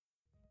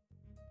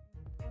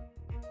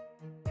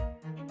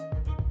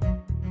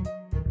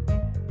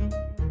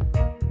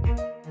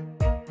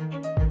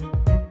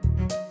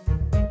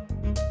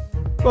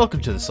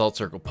Welcome to the Salt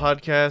Circle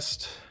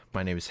Podcast.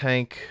 My name is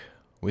Hank.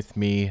 With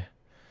me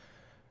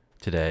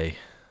today,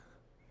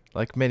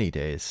 like many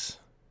days,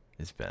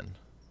 is Ben.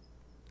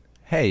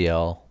 Hey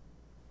y'all.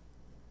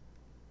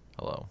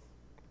 Hello.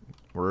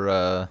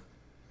 We're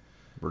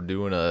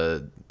doing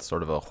a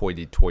sort of a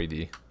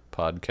hoity-toity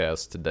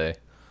podcast today.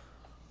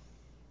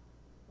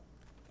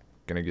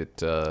 Gonna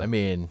get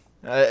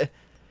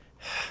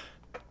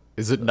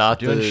is it not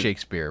doing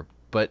Shakespeare,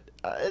 but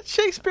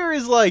Shakespeare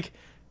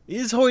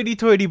is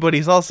hoity-toity, but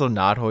he's also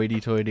not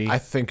hoity-toity. I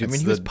think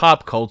it's he was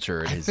pop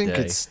culture in his day. I think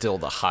it's still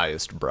the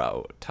highest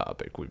brow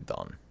topic we've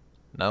done.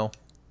 No?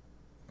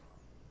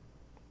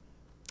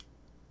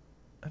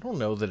 I don't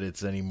know that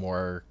it's any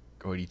more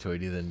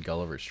hoity-toity than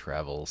Gulliver's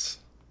Travels,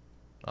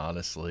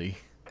 honestly.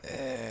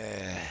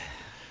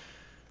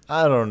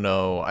 I don't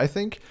know. I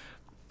think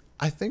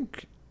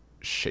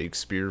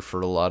Shakespeare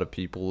for a lot of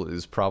people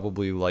is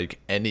probably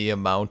like any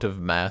amount of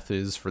math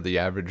is for the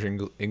average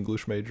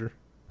English major.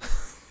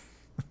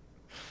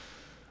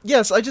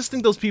 Yes, I just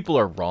think those people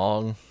are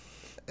wrong.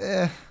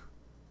 I'm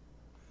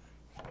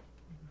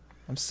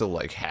still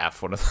like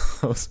half one of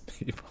those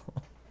people.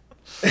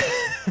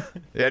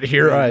 Yet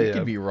here I am. You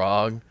could be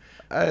wrong.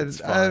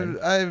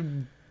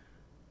 I'm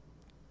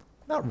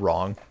not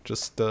wrong.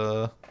 Just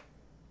in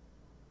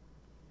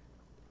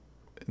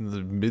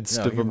the midst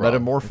of a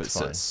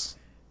metamorphosis.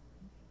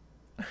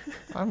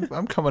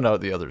 I'm coming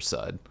out the other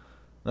side.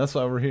 That's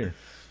why we're here.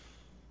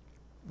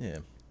 Yeah.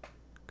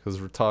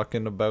 Because we're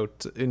talking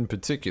about, in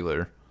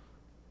particular,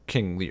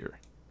 King Lear.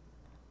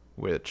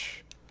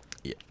 Which...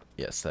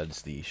 Yes, that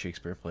is the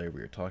Shakespeare play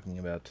we are talking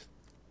about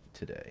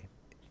today.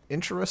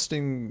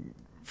 Interesting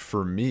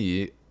for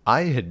me,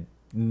 I had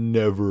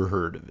never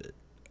heard of it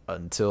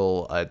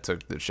until I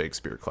took the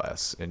Shakespeare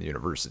class in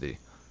university.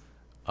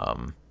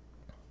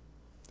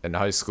 In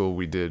high school,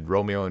 we did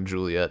Romeo and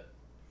Juliet,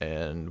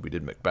 and we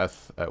did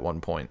Macbeth at one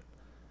point.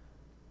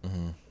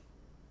 Mm-hmm.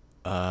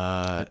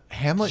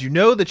 Hamlet. Did you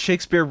know that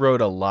Shakespeare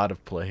wrote a lot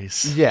of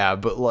plays? Yeah,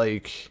 but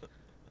like,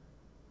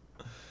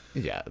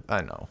 yeah,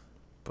 I know,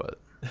 but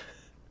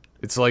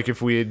it's like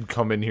if we had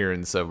come in here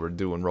and said we're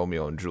doing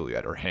Romeo and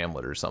Juliet or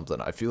Hamlet or something.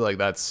 I feel like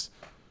that's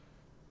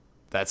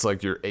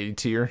like your A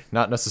tier,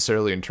 not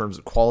necessarily in terms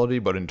of quality,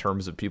 but in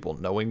terms of people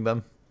knowing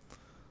them.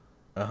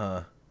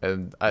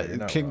 And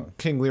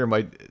King Lear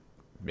might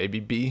maybe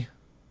B,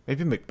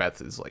 maybe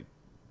Macbeth is like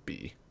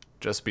B,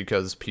 just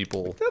because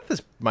people.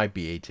 This might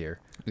be A tier.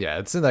 Yeah,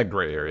 it's in that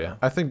gray area.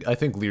 I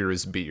think Lear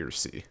is B or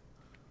C.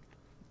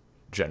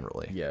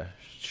 Generally. Yeah,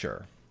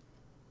 sure.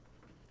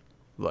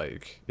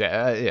 Like,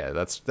 yeah,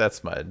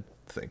 that's my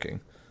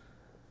thinking.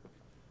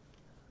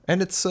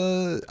 And it's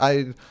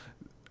I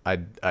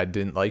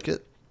didn't like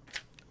it.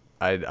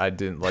 I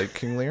didn't like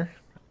King Lear,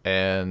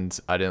 and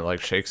I didn't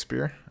like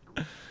Shakespeare.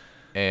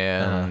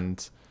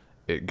 And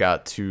it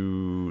got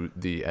to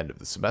the end of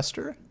the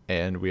semester,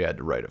 and we had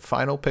to write a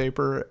final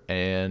paper,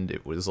 and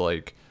it was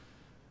like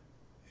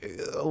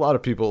a lot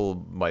of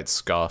people might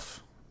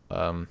scoff,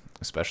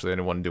 especially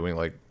anyone doing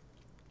like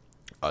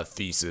a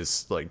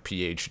thesis, like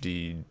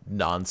PhD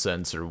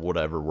nonsense or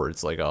whatever, where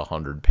it's like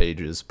 100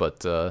 pages,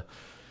 but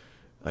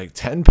like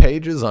 10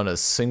 pages on a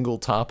single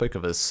topic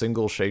of a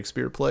single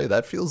Shakespeare play,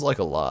 that feels like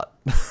a lot.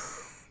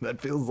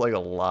 That feels like a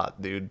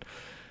lot, dude.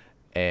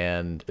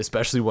 And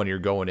especially when you're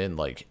going in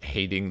like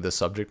hating the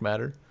subject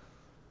matter.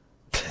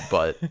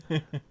 But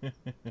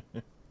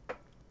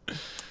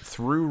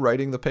through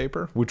writing the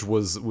paper, which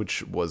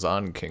was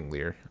on King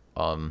Lear,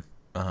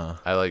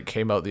 I like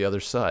came out the other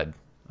side.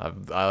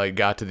 I like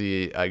got to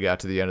the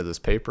end of this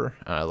paper,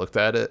 and I looked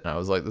at it, and I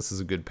was like, this is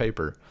a good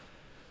paper.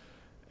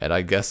 And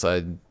I guess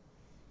I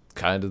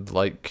kind of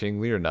like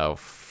King Lear now.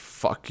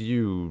 Fuck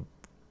you,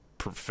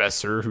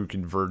 professor who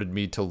converted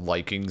me to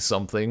liking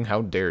something.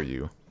 How dare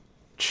you?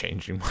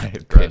 Changing my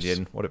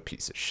opinion. What a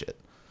piece of shit.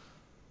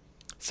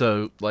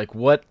 So, like,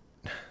 what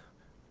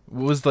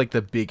was like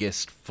the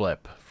biggest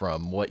flip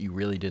from what you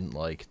really didn't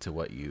like to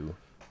what you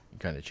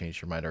kind of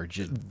changed your mind, or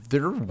just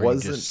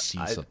see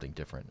something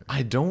different?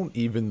 I don't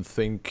even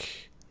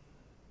think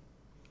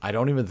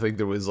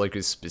there was like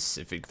a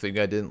specific thing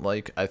I didn't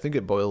like. I think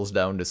it boils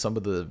down to some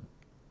of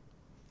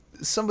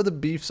the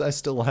beefs I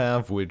still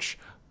have, which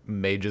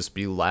may just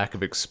be lack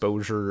of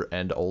exposure,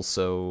 and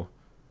also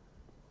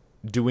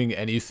doing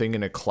anything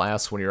in a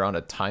class when you're on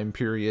a time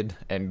period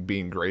and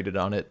being graded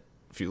on it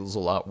feels a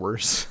lot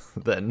worse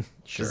than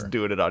just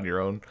doing it on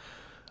your own.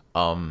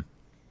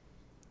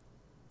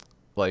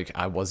 Like,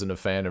 I wasn't a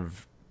fan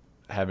of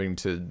having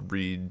to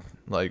read,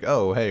 like,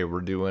 oh, hey,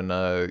 we're doing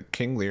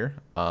King Lear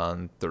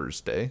on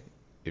Thursday.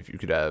 If you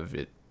could have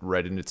it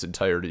read in its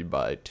entirety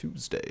by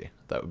Tuesday,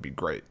 that would be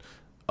great.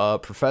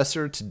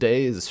 Professor,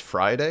 today is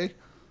Friday?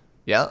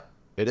 Yeah,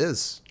 it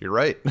is. You're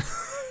right.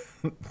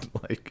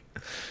 Like,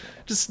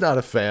 just not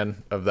a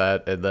fan of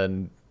that. And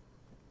then,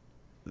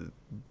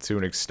 to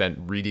an extent,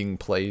 reading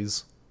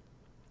plays.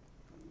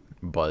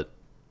 But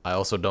I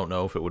also don't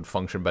know if it would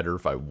function better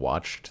if I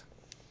watched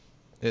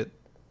it.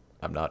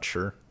 I'm not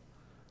sure.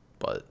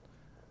 But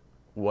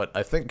what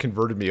I think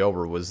converted me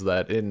over was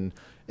that in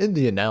in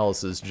the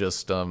analysis,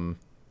 just I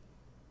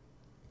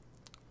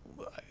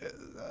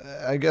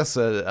guess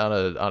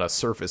on a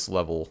surface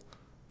level,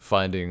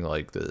 finding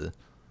like the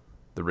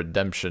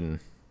redemption,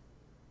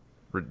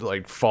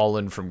 like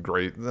fallen from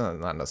grace,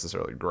 not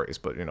necessarily grace,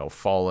 but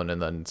fallen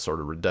and then sort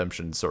of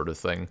redemption sort of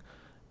thing,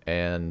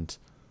 and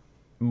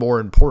more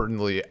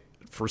importantly,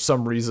 for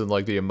some reason,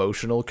 like the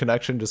emotional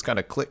connection just kind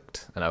of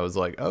clicked, and I was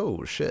like,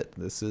 oh shit,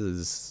 this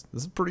is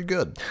pretty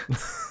good.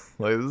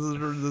 Like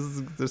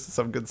this is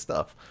some good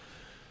stuff.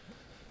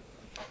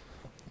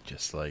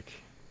 Just like,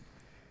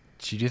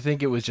 do you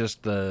think it was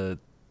just the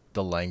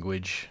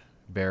language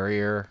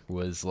barrier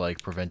was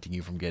like preventing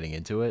you from getting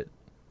into it?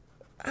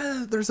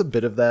 There's a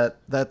bit of that.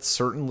 That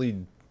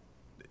certainly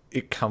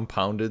it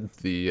compounded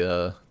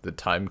the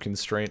time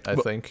constraint, I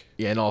think.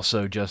 Yeah, and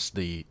also just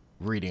the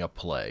reading a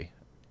play.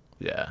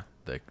 Yeah,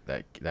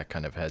 that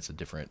kind of has a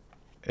different.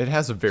 It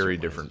has a very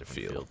different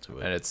feel to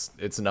it, and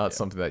it's not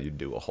something that you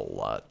do a whole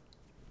lot.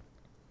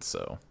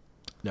 So,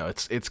 no,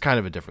 it's kind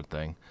of a different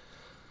thing.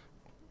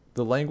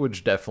 The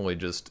language definitely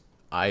just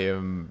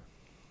and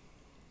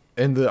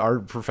our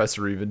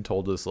professor even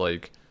told us,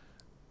 like,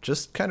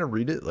 just kind of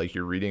read it like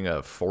you're reading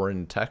a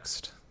foreign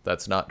text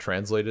that's not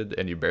translated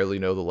and you barely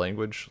know the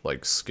language.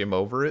 Like, skim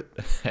over it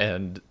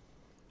and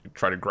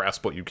try to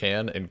grasp what you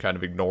can and kind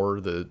of ignore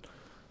the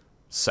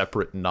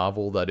separate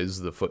novel that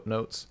is the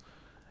footnotes.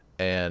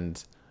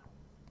 And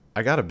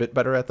I got a bit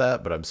better at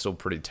that, but I'm still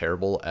pretty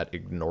terrible at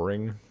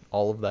ignoring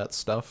all of that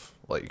stuff.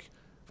 Like,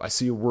 if I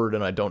see a word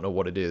and I don't know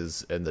what it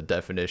is and the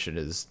definition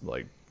is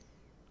like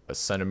a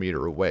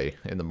centimeter away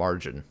in the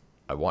margin,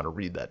 I want to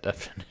read that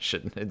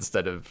definition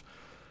instead of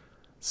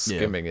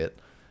skimming it.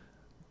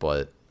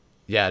 But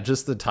yeah,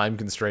 just the time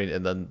constraint,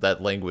 and then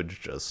that language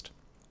just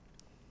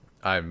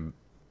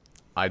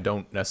I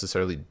don't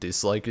necessarily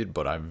dislike it,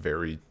 but I'm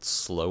very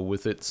slow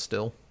with it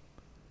still.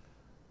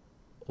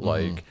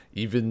 Like,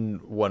 even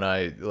when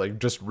I, like,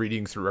 just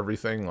reading through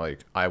everything,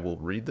 like, I will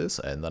read this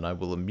and then I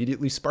will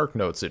immediately spark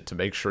notes it to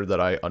make sure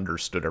that I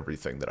understood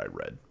everything that I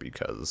read,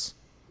 because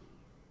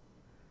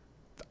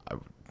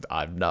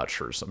I'm not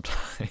sure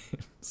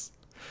sometimes.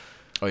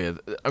 Oh yeah,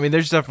 I mean,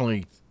 there's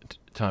definitely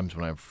times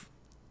when I'm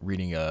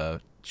reading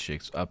a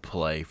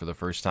play for the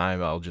first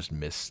time, I'll just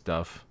miss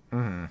stuff.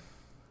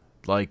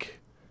 Like,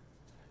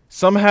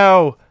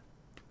 somehow,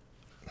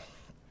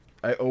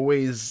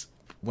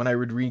 when I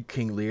would read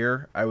King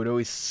Lear, I would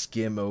always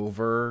skim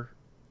over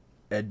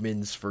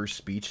Edmund's first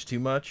speech too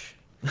much.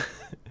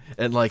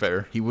 And, like,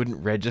 Fair. He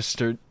wouldn't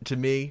register to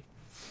me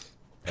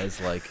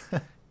as, like,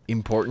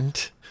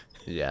 important.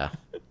 Yeah.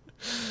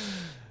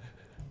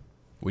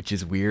 Which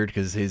is weird,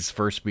 because his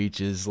first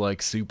speech is,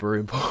 like, super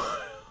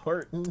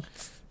important.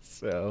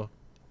 So.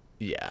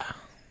 Yeah.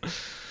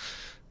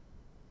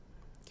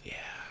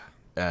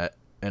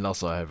 And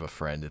also I have a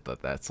friend that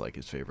thought that's, like,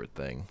 his favorite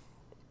thing.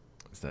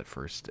 It's that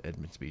first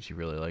Edmund speech. He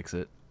really likes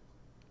it.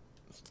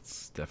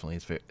 It's definitely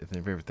his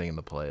favorite thing in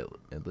the play,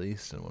 at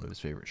least, and one of his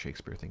favorite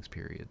Shakespeare things,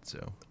 period.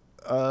 So,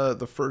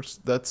 the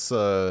first, that's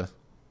where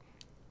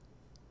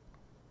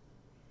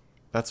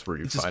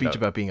you it's find a speech out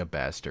about being a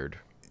bastard.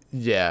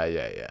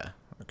 Yeah.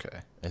 Okay.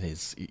 And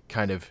it's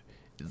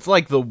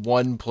like the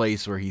one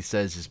place where he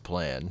says his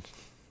plan,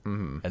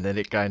 and then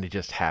it kind of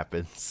just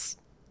happens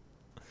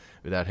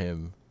without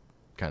him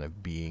kind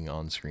of being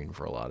on screen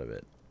for a lot of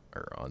it.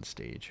 Or on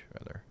stage,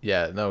 rather.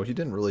 Yeah, no, he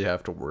didn't really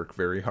have to work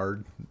very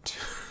hard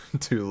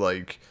to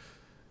like,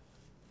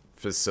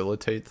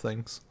 facilitate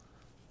things.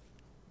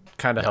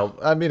 Kind of help.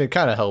 I mean, it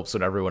kind of helps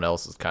when everyone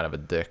else is kind of a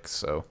dick,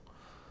 so.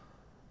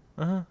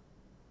 Yeah.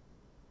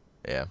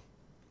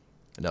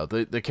 No,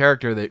 the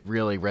character that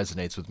really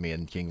resonates with me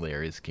in King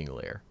Lear is King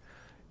Lear.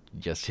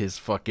 Just his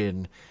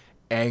fucking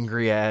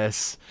angry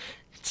ass,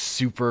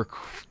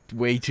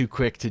 way too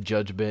quick to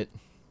judgment.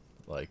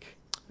 Like...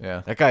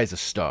 Yeah, that guy's a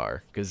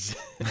star, because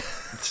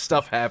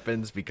stuff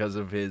happens because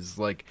of his,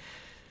 like,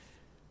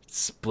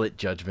 split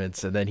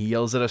judgments, and then he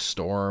yells at a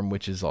storm,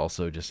 which is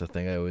also just a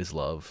thing I always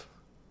love.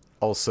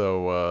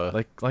 Also,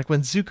 like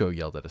when Zuko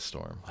yelled at a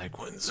storm. Like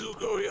when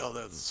Zuko yelled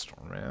at the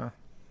storm, yeah.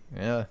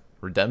 Yeah,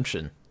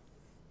 redemption.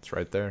 It's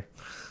right there.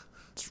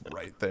 It's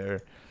right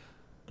there.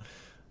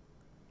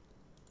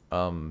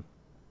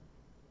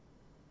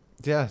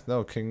 Yeah,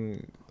 no,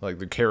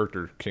 the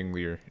character King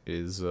Lear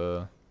is,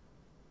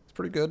 it's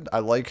pretty good. I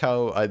like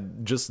how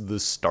just the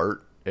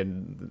start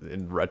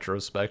in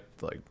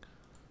retrospect, like,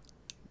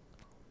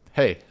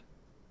 hey,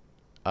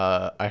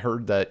 I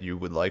heard that you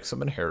would like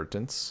some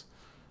inheritance.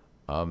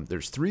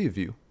 There's 3 of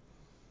you.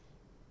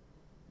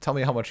 Tell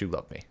me how much you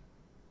love me.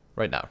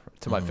 Right now,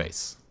 to my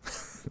face.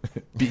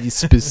 Be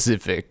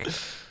specific.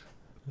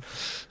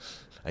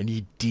 I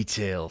need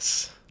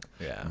details.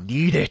 Yeah.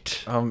 Need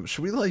it.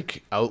 Should we,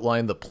 like,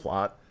 outline the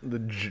plot, the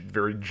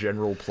very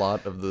general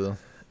plot of the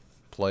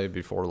play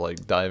before,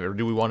 like, dive, or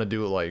do we want to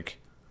do it, like,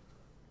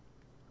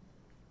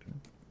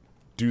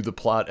 do the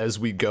plot as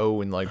we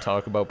go and, like,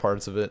 talk about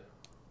parts of it?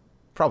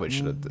 Probably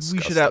should have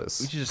discussed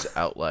this. We should just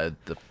outline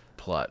the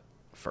plot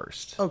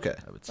first. Okay.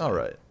 I would say. All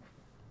right.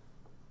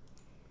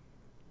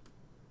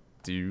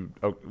 Do you?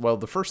 Oh, well,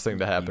 the first thing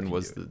to happen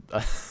was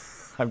that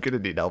I'm gonna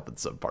need help in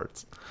some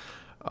parts.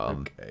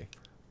 Okay.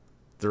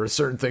 There are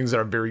certain things that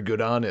I'm very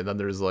good on, and then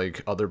there's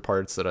like other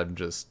parts that I'm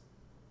just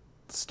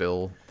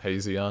still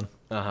hazy on,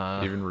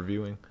 even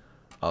reviewing.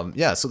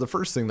 Yeah. So the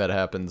first thing that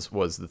happens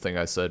was the thing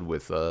I said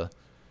with the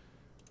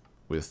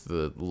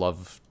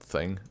love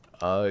thing.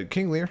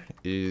 King Lear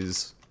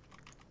is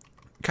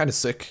kind of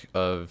sick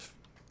of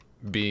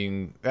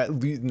being, at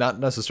least not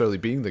necessarily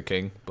being the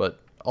king, but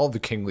all the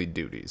kingly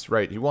duties,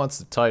 right? He wants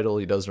the title.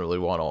 He doesn't really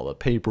want all the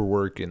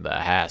paperwork and the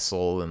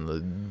hassle and the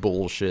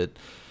bullshit.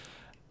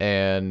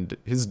 And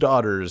his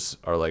daughters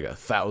are like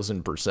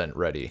 1,000%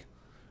 ready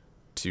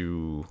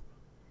to,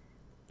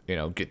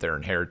 get their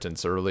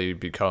inheritance early,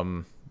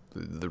 become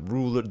the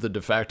ruler, the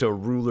de facto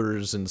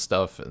rulers and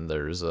stuff. And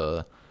there's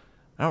I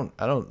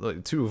don't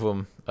like two of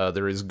them.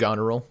 There is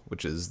Goneril,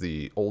 which is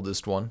the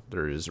oldest one.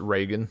 There is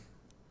Regan,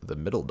 the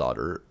middle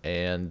daughter,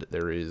 and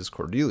there is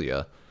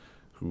Cordelia,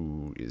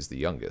 who is the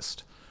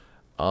youngest.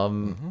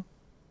 Goneril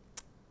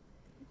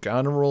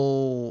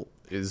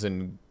is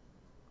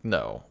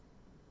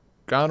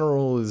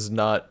Goneril is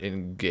not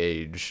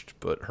engaged,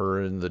 but her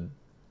and the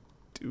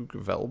Duke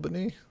of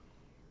Albany.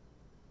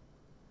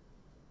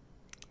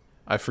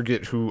 I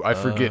forget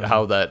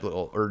how that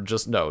little, or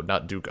just no,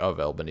 not Duke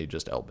of Albany,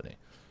 just Albany.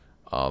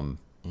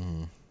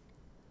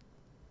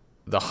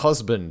 The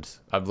husband,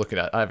 I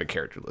have a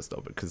character list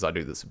open because I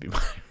knew this would be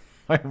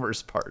my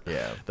worst part.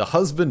 Yeah. The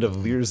husband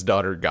of Lear's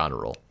daughter,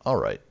 Goneril. All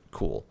right,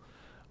 cool.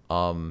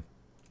 So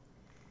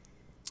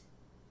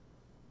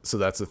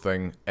that's the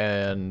thing.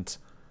 And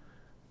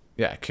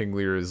yeah, King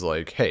Lear is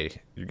like,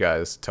 hey, you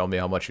guys tell me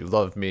how much you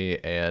love me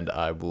and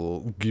I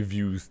will give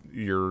you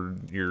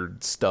your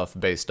stuff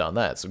based on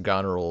that. So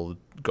Goneril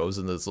goes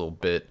in this little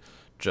bit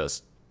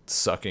just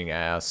sucking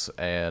ass,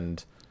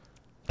 and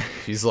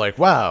he's like,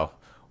 wow,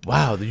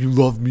 you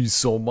love me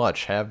so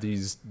much. Have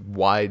these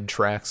wide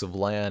tracts of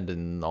land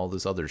and all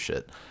this other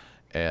shit.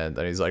 And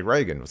then he's like,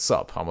 Regan, what's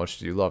up? How much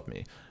do you love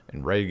me?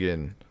 And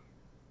Regan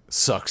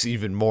sucks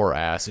even more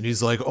ass. And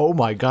he's like, oh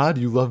my God,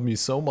 you love me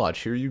so much.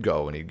 Here you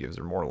go. And he gives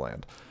her more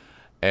land.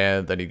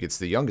 And then he gets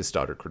the youngest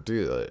daughter,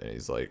 Cordelia. And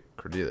he's like,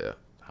 Cordelia,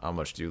 how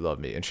much do you love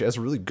me? And she has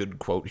a really good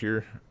quote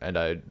here.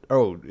 And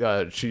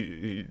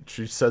she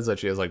says that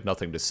she has like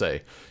nothing to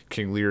say.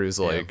 King Lear is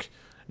like,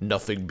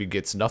 nothing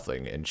begets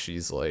nothing. And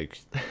she's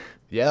like,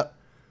 yep.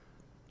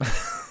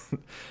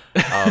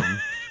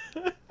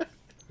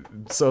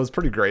 So it's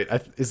pretty great.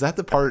 Is that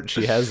the part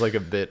she has like a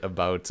bit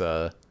about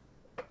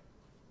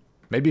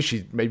maybe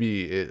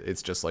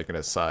it's just like an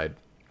aside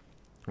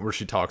where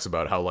she talks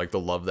about how like the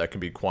love that can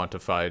be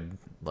quantified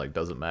like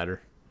doesn't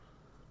matter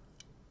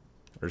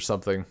or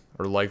something,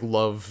 or like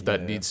love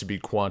that needs to be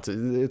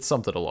it's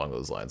something along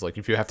those lines. Like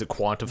if you have to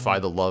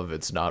quantify the love,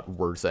 it's not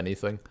worth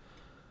anything.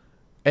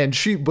 And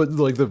but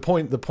like the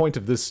point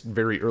of this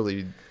very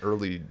early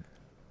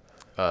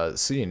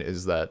scene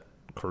is that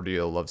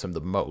Cordelia loves him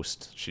the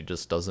most. She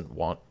just doesn't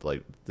want,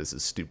 like, this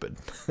is stupid.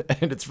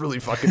 And it's really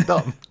fucking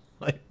dumb.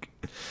 Like,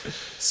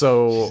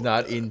 so she's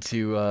not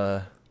into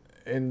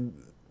and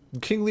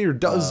King Lear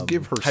does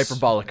give her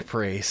hyperbolic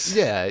praise.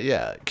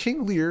 Yeah.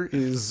 King Lear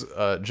is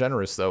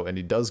generous though, and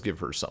he does give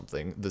her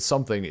something. The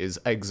something is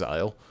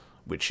exile,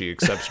 which she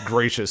accepts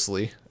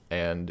graciously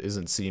and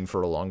isn't seen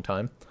for a long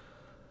time.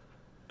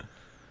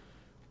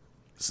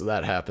 So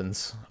that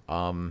happens.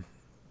 And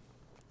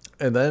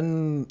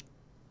then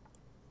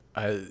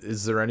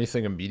is there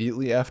anything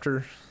immediately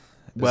after?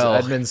 Well,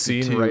 Edmund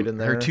scene right in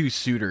there. Her two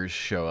suitors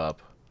show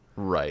up.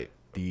 Right.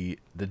 The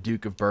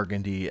Duke of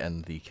Burgundy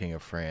and the King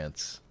of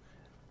France.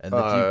 And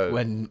the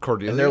Duke,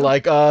 Cordelia? and they're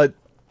like,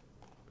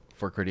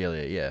 for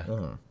Cordelia, yeah.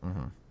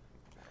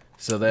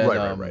 So then,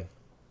 right.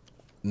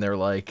 And they're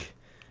like,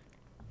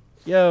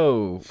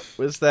 yo,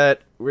 where's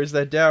that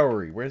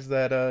dowry? Where's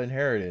that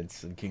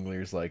inheritance? And King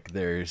Lear's like,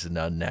 there's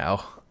none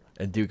now.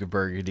 And Duke of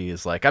Burgundy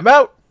is like, I'm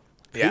out.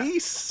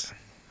 Peace.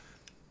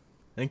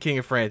 And King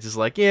of France is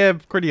like, yeah,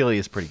 Cordelia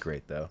is pretty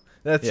great though.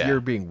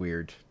 You're being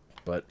weird,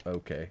 but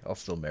okay, I'll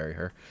still marry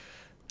her.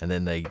 And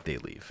then they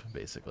leave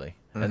basically.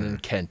 And then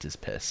Kent is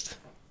pissed.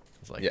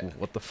 He's like,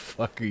 what the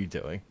fuck are you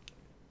doing?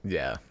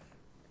 Yeah.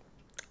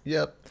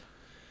 Yep.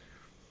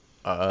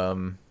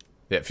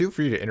 Yeah, feel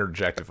free to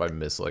interject if I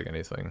miss like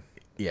anything.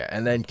 Yeah,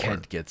 and then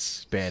Kent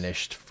gets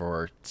banished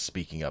for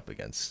speaking up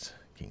against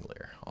King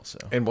Lear also.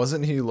 And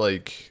wasn't he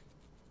like,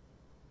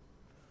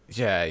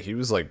 yeah, he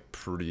was like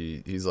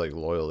he's like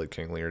loyal to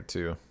King Lear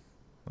too.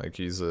 Like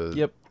he's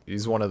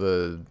one of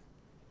the,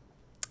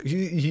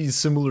 he's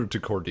similar to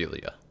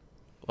Cordelia.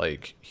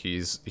 Like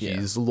he's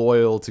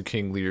loyal to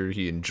King Lear.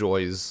 He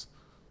enjoys,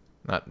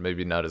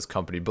 maybe not his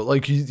company, but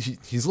like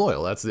he's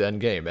loyal. That's the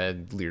end game.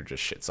 And Lear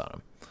just shits on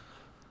him.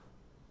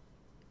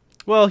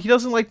 Well, he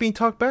doesn't like being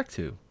talked back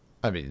to.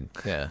 I mean,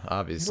 yeah,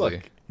 obviously.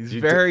 Look, he's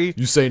very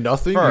you say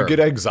nothing, firm. You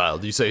get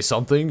exiled. You say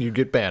something, you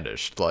get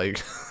banished.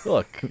 Like,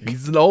 look,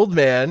 he's an old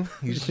man.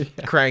 He's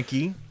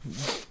cranky.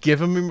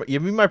 Give me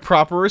my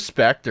proper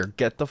respect, or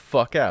get the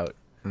fuck out.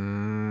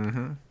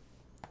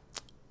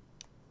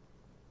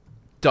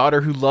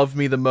 daughter who loved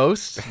me the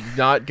most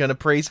not gonna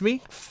praise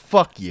me?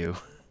 Fuck you.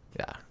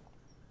 Yeah.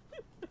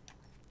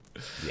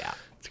 Yeah.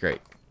 It's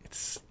great.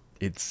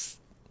 It's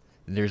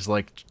there's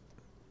like,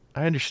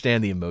 I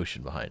understand the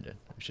emotion behind it.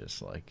 It's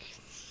just like,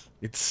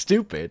 it's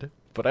stupid,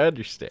 but I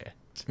understand.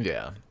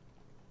 Yeah.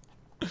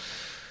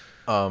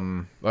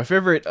 My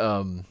favorite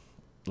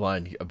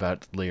line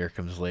about Lear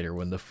comes later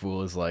when the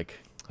fool is like,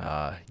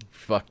 you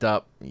fucked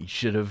up. You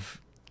should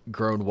have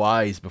grown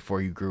wise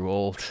before you grew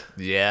old.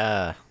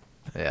 Yeah.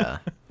 Yeah.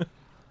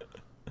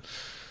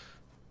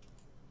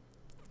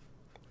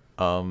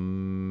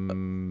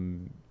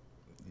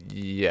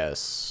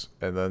 Yes.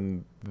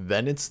 And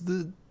then it's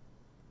the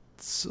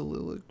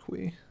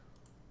soliloquy.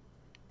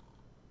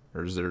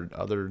 Or is there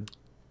other?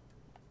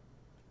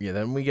 Yeah,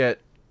 then we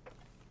get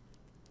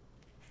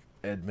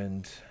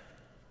Edmund.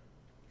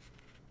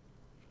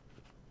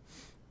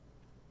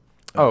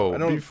 Oh, I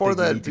don't before think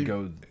we that, need to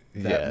go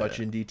that much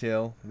in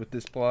detail with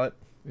this plot.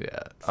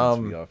 Yeah. Since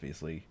we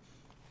obviously.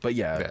 But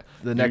yeah,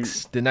 the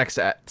next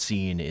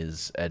scene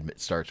is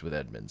starts with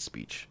Edmund's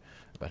speech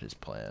about his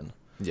plan.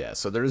 Yeah,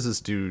 so there's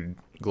this dude,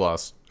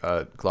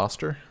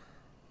 Gloucester?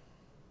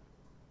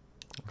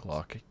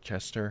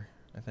 Gloucester,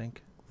 I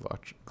think.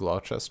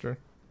 Gloucester?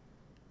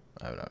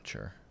 I'm not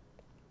sure.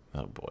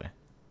 Oh boy.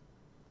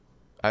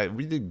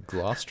 We did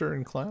Gloucester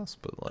in class,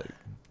 but like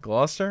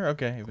Gloucester?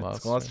 Okay, if it's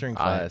Gloucester in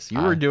class.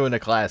 You were doing a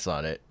class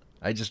on it.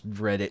 I just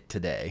read it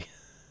today.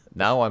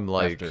 Now I'm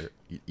like after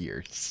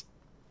years.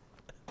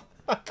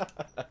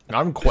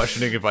 I'm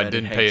questioning if I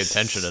didn't pay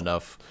attention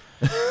enough.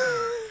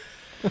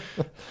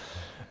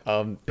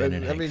 I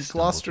mean,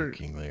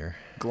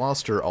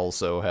 Gloucester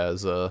also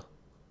has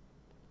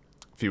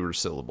fewer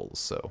syllables,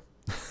 so.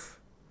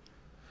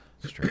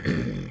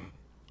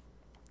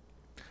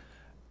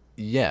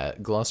 Yeah,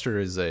 Gloucester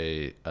is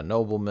a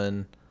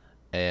nobleman,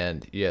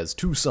 and he has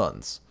two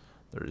sons.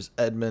 There's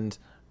Edmund,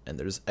 and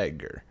there's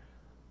Edgar.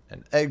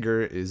 And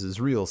Edgar is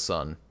his real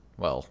son.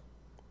 Well,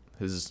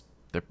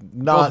 they're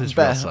not his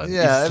real son.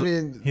 Yeah,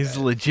 he's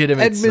a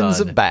legitimate Edmund's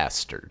son. a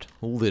bastard,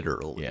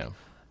 literally. Yeah,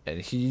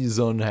 and he's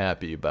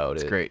unhappy about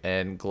it. It's great.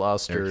 And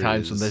Gloucester. There are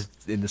times when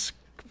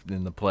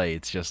in the play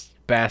it's just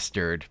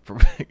bastard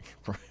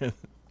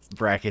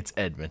brackets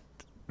Edmund.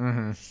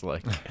 Mm-hmm. It's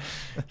like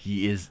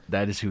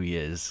that is who he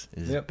is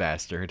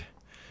bastard.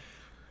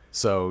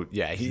 So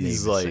yeah,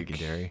 he's like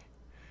secondary.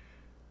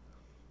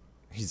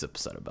 He's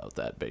upset about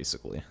that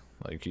basically.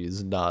 Like he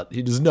does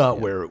not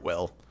wear it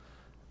well.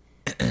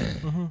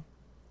 Mm-hmm.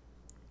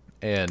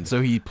 And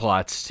so he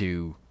plots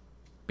to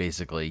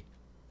basically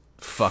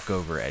fuck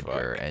over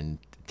Edgar and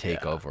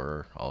take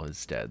over all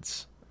his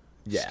dad's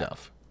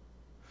stuff.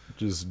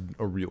 Just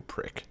a real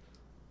prick.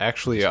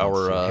 Actually, Just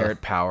our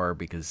inherent power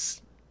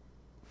because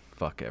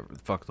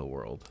fuck the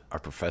world. Our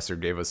professor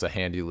gave us a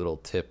handy little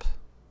tip.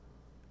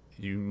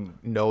 You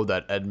know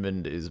that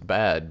Edmund is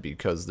bad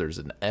because there's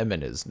an M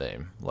in his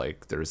name.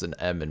 Like there's an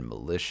M in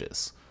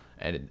malicious.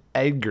 And in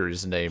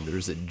Edgar's name,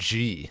 there's a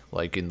G,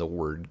 like in the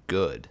word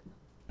good.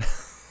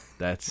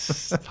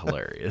 That's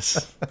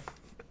hilarious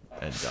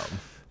and dumb.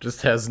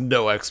 Just has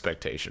no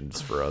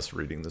expectations for us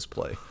reading this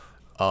play.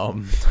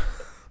 So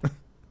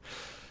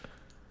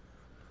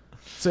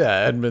yeah,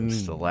 Edmund...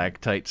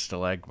 Stalactite,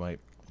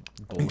 stalagmite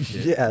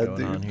bullshit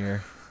going on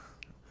here.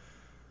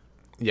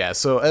 Yeah,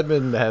 so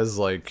Edmund has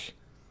like...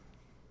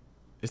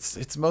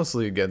 It's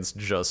mostly against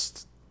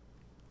just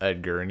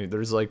Edgar, and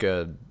there's like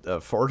a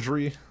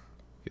forgery.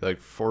 He like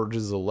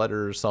forges a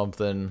letter or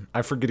something.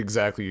 I forget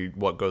exactly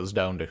what goes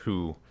down to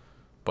who,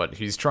 but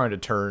he's trying to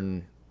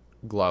turn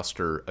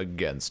Gloucester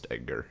against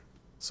Edgar.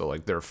 So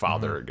like their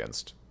father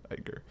against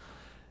Edgar.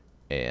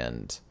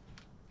 And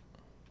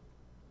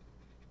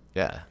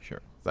yeah, sure.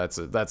 That's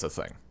a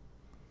thing.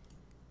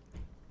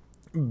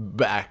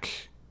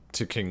 Back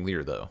to King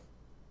Lear though.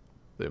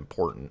 The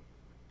important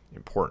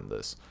part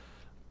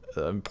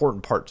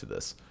to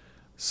this.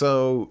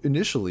 So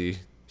initially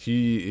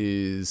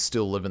he is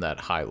still living that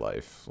high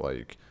life.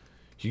 Like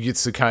he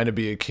gets to kind of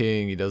be a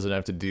king. He doesn't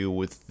have to deal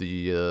with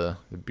the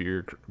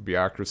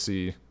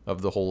bureaucracy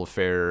of the whole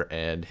affair,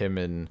 and him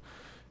and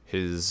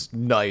his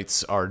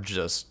knights are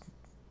just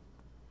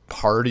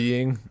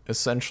partying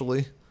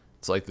essentially.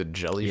 It's like the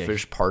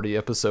jellyfish party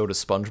episode of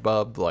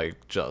SpongeBob,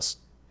 like just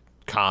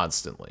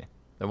constantly.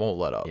 They won't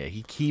let up. Yeah,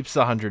 he keeps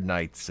 100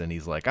 knights, and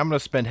he's like, I'm gonna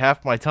spend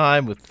half my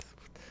time with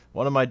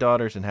one of my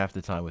daughters and half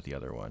the time with the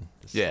other one.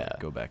 Just like,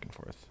 go back and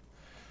forth.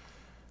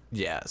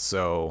 Yeah,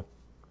 so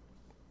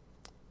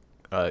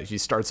he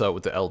starts out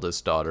with the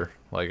eldest daughter,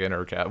 like in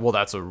her cat. Well,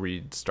 that's what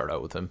we start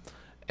out with him,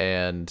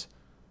 and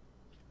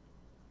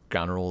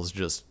Goneril is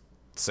just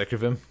sick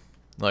of him.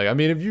 Like, I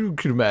mean, if you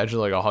could imagine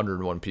like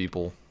 101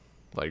 people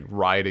like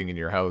rioting in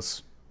your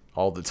house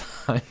all the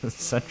time,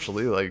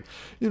 essentially, like,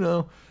 you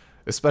know,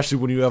 especially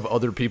when you have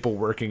other people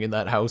working in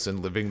that house and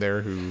living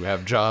there who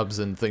have jobs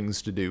and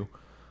things to do.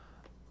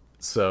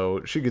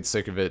 So she gets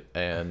sick of it,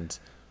 and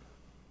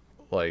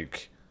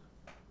like,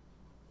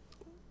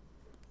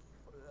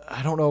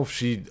 I don't know if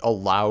she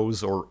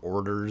allows or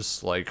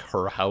orders like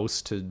her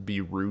house to be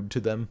rude to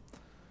them,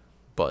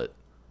 but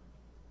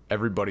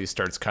everybody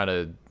starts kind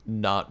of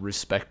not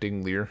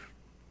respecting Lear,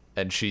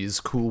 and she's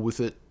cool with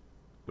it,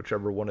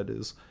 whichever one it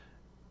is.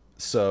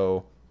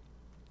 So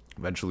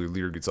eventually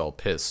Lear gets all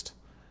pissed,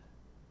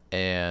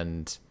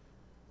 and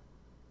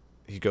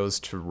he goes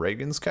to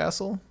Reagan's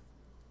castle.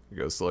 He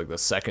goes to like the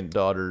second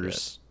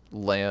daughter's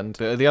land.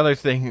 The other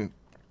thing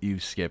you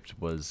skipped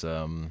was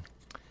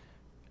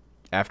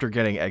after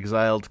getting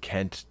exiled,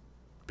 Kent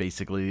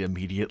basically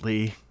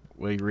immediately,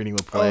 while you're reading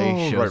the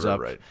play, shows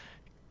up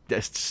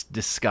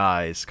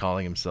disguised,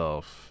 calling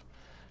himself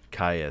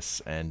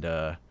Caius,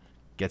 and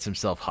gets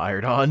himself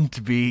hired on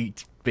to be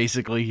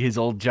basically his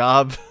old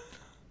job.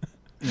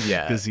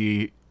 Yeah, because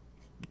he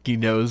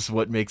knows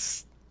what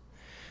makes.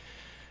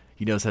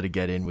 He knows how to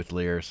get in with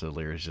Lear, so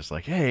Lear's just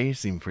like, hey, he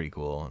seemed pretty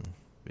cool, and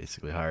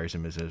basically hires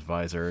him as an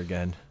advisor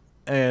again.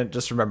 And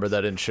just remember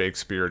that in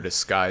Shakespeare,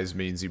 disguise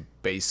means you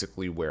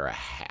basically wear a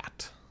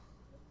hat.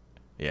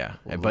 Yeah,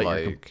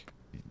 but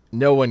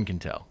no one can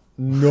tell.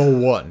 No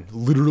one.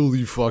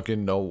 Literally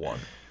fucking no one.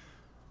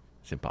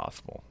 It's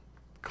impossible.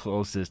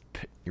 Closest,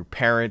 your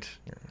parent.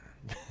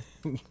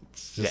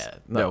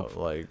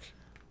 Like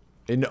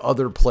in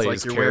other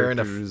plays, it's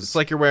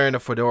like you're wearing a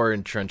fedora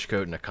and trench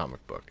coat in a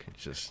comic book.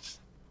 It's just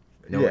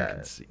no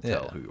one can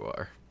tell who you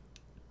are.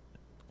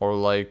 Or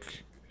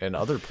like in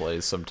other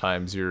plays,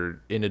 sometimes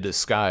you're in a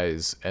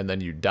disguise and then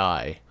you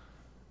die,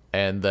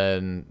 and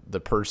then the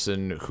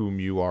person whom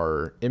you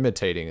are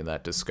imitating in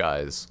that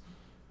disguise,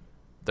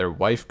 their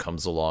wife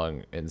comes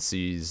along and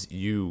sees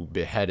you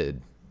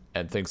beheaded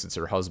and thinks it's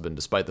her husband,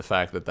 despite the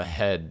fact that the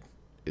head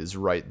is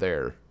right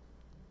there,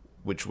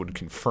 which would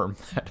confirm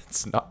that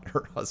it's not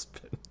her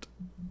husband.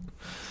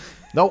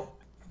 Nope.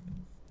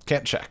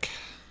 Can't check.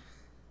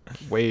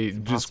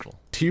 Wait, just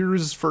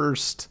tears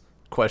first,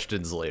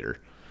 questions later.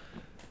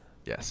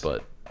 Yes.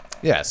 But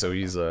yeah, so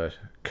he's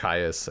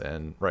Caius,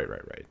 and right.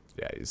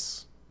 Yeah,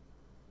 he's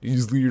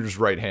Lear's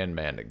right-hand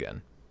man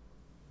again.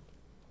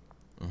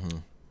 Mm-hmm.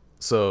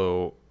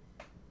 So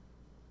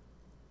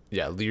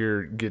yeah,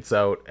 Lear gets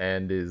out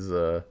and is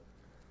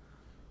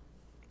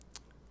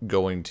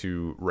going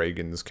to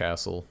Reagan's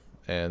castle,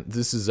 and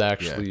this is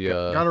actually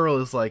Goneril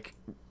is like,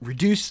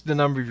 reduce the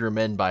number of your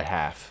men by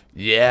half.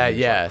 Yeah.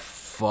 Like,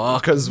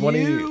 fuck, because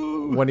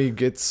when he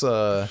gets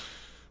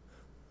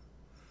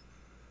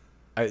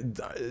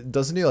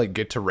doesn't he like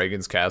get to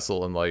Reagan's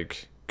castle and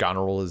like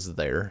Goneril is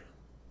there?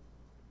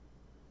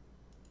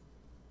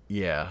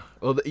 Yeah.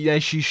 Well,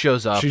 she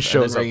shows up. She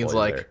shows and Reagan's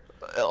like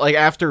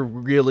after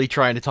really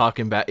trying to talk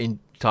him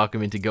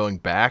into going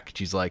back,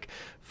 she's like,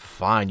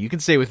 fine, you can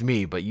stay with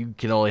me, but you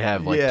can only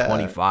have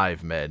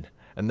 25 men.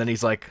 And then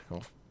he's like,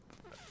 oh,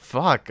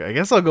 fuck, I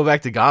guess I'll go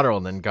back to Goneril.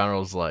 And then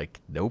Goneril's like,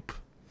 nope,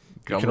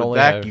 come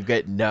back, you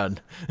get none.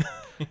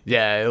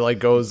 Yeah, it like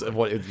goes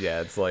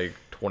it's like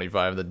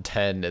 25, then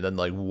 10, and then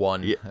like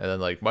 1, and then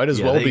like might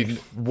as well be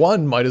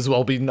 1, might as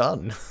well be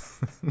none.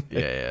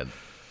 Yeah.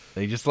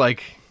 They just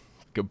like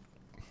go.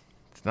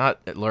 It's not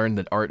learn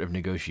the art of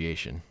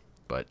negotiation,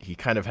 but he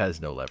kind of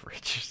has no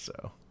leverage.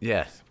 So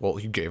yeah, well,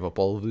 he gave up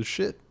all of his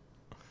shit.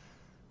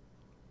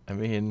 I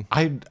mean,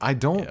 I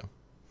don't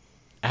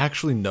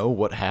actually know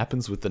what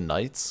happens with the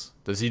knights.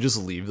 Does he just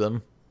leave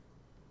them?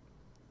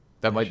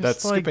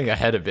 That's skipping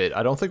ahead a bit.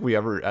 I don't think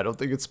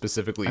it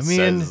specifically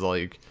says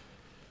like.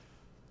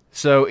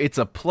 So it's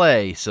a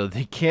play, so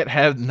they can't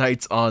have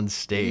knights on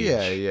stage.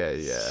 Yeah.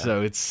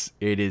 So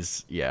it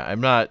is. I'm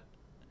not.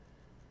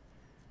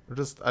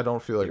 I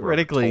don't feel like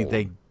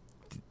theoretically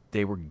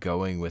they were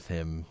going with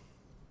him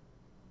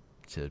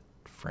to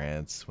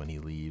France when he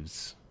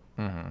leaves,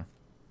 and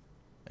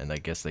I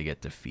guess they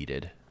get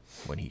defeated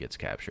when he gets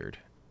captured,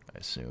 I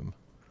assume.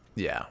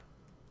 Yeah.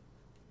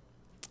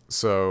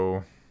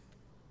 So.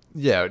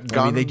 Yeah,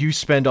 I mean, they do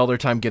spend all their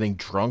time getting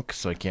drunk,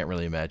 so I can't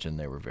really imagine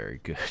they were very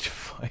good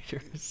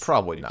fighters.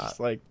 Probably not. Just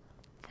like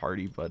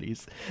party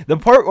buddies. The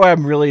part where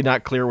I'm really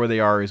not clear where they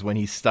are is when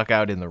he's stuck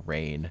out in the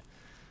rain.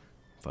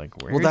 It's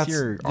like, where's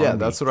your army? Yeah,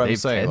 that's what I'm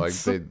saying. Like,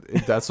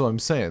 that's what I'm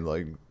saying.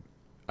 Like,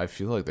 I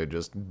feel like they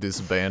just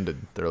disbanded.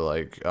 They're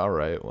like, all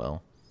right,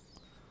 well,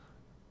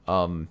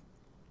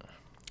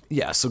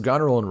 yeah. So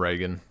Goneril and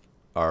Reagan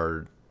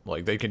are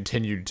like, they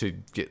continued to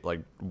get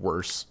like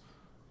worse.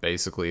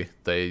 Basically,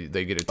 they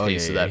get a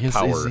taste of that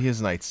power.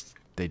 His knights,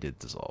 they did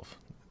dissolve.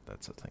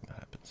 That's the thing that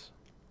happens.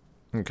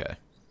 Okay.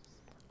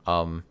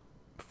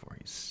 Before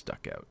he's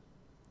stuck out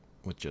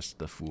with just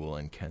the fool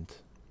and Kent.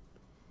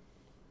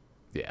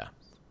 Yeah.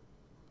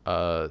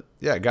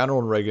 Yeah, Goneril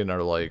and Reagan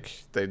are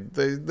like,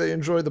 they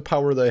enjoy the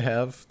power they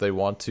have. They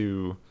want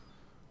to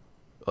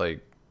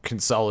like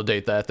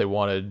consolidate that. They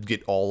want to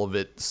get all of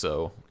it.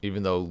 So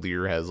even though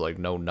Lear has like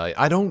no knight,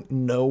 I don't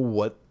know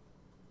what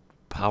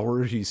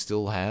power he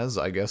still has.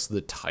 I guess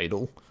the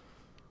title.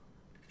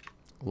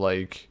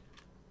 Like,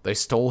 they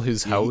stole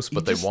his house,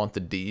 but they want the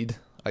deed,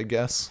 I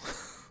guess.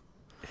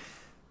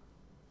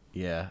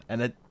 Yeah,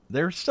 and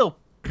they're still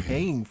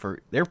paying for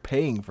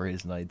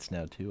his knights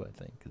now too, I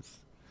think.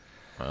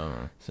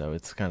 So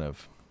it's kind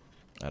of,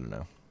 I don't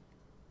know.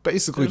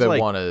 Basically, they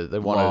want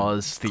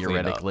laws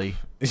theoretically.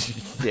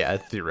 Yeah,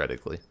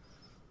 theoretically.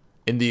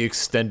 in the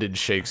extended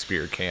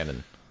Shakespeare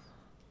canon.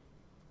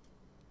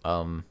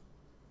 Also,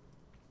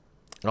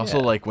 Yeah.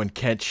 like when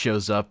Kent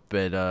shows up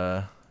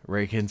at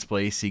Reagan's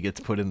place, he gets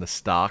put in the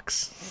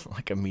stocks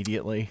like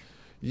immediately.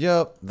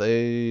 Yep,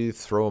 they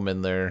throw him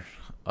in there.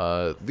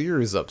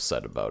 Lear is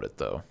upset about it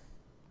though.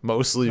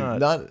 Mostly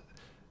not.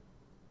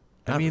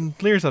 I mean,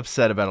 Lear's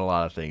upset about a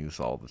lot of things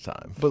all the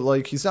time. But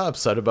like he's not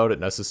upset about it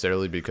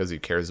necessarily because he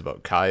cares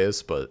about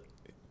Caius, but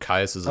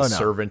Caius is a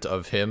servant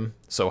of him,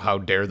 so how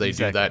dare they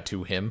do that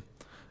to him?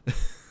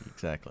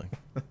 Exactly.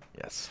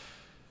 Yes.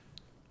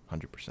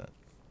 100%.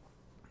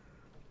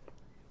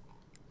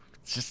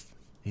 It's just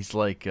he's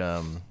like he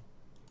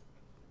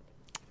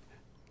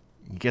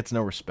gets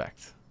no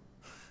respect.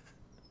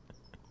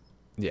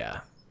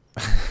 Yeah.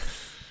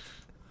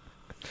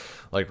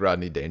 Like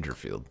Rodney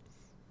Dangerfield.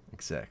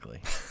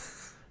 Exactly.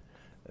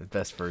 The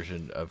best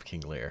version of King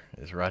Lear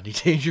is Rodney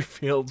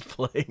Dangerfield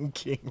playing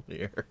King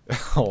Lear.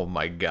 Oh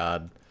my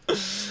god.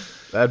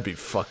 That'd be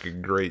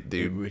fucking great,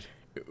 dude.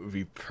 It would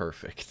be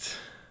perfect.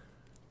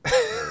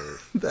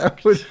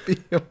 That would be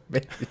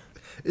amazing.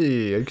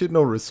 Hey, I get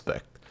no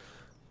respect.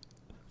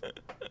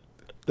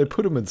 They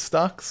put him in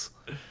stocks.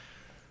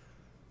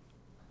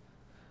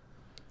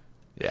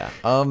 Yeah.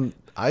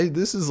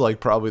 This is like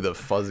probably the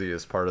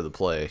fuzziest part of the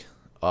play.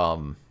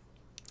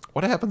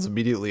 What happens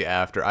immediately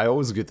after? I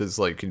always get this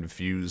like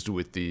confused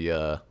with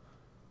the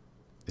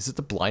is it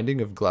the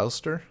blinding of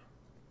Gloucester?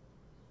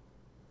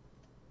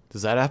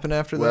 Does that happen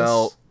after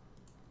this?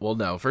 Well,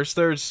 no. First,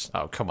 there's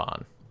Oh, come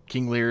on.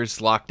 King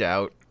Lear's locked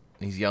out.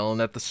 He's yelling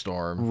at the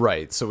storm.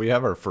 Right. So we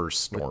have our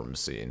first storm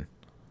scene.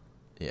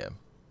 Yeah.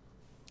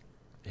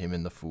 Him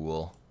and the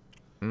fool.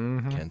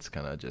 Mm-hmm. Kent's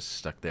kind of just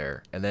stuck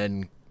there, and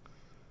then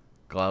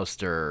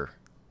Gloucester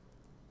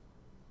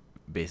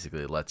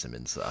basically lets him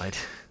inside.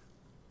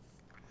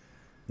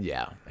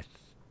 Yeah.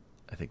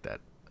 I think that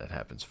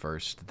happens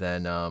first.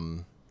 Then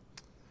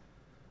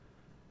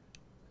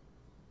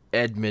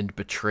Edmund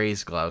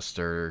betrays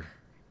Gloucester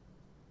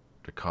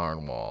to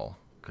Cornwall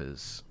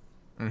because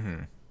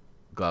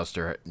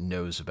Gloucester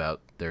knows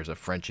about there's a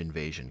French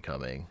invasion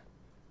coming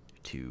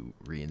to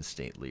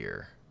reinstate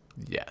Lear.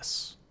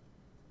 Yes.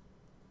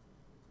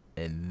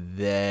 And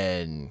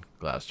then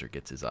Gloucester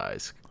gets his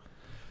eyes.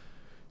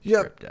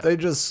 Yep. They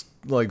just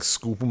like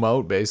scoop him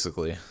out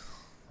basically.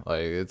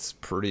 Like it's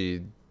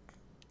brutal.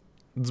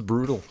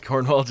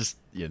 Cornwall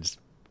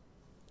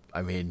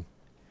I mean,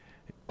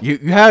 you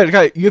have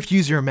to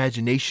use your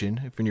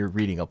imagination when you're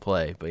reading a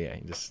play, but yeah,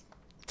 he just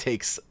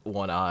takes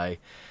one eye,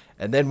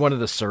 and then one of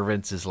the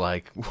servants is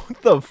like,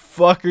 "What the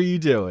fuck are you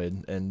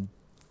doing?" and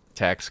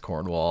attacks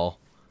Cornwall.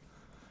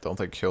 Don't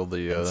they kill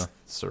the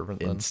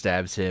servant and then?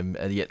 Stabs him,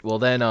 and yet, well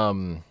then,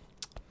 I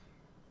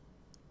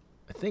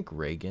think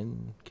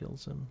Reagan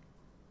kills him.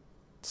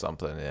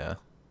 Something, yeah.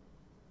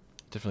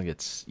 Definitely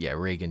gets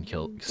Reagan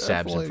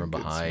stabs him from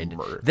behind.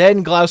 Murdered.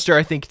 Then Gloucester,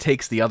 I think,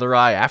 takes the other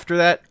eye after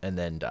that, and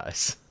then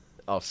dies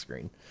off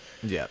screen.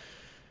 Yeah.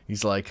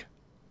 He's like,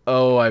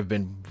 "Oh, I've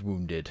been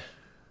wounded."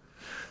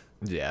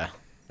 Yeah.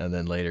 And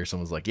then later,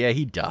 someone's like, "Yeah,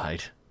 he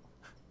died."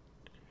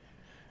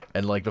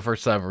 And like the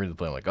first time I read the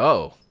play, I'm like,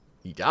 "Oh,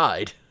 he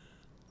died."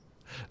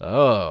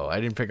 Oh, I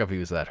didn't pick up he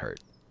was that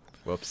hurt.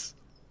 Whoops.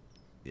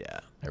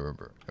 Yeah. I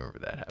remember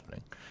that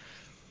happening.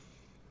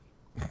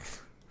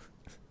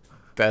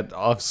 That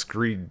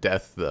off-screen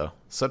death, though.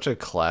 Such a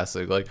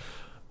classic. Like,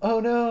 oh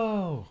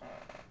no.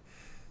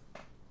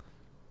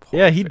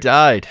 Yeah, he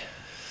died.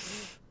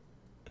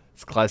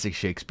 It's classic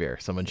Shakespeare.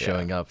 Someone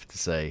showing up to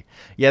say,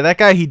 "Yeah, that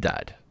guy, he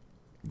died.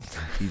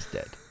 He's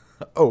dead."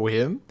 Oh,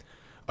 him?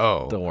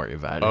 Oh. Don't worry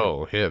about it.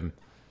 Oh, him.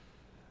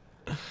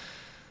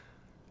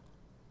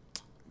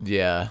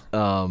 Yeah.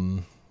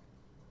 And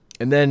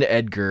then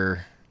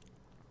Edgar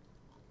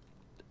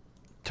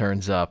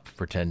turns up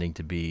pretending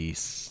to be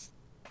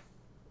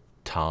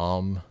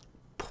Tom.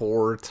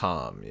 Poor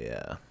Tom,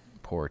 yeah.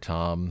 Poor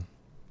Tom.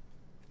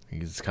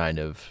 He's kind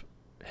of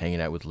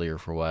hanging out with Lear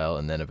for a while,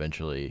 and then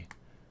eventually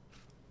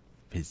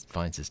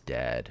finds his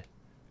dad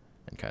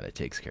and kind of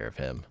takes care of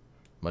him,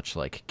 much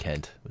like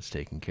Kent was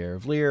taking care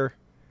of Lear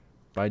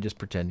by just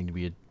pretending to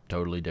be a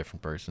totally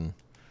different person.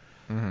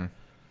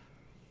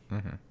 Mm-hmm.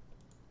 Mm-hmm.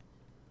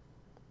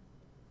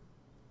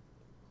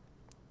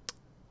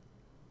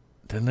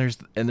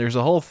 Then there's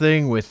a whole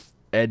thing with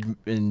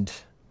Edmund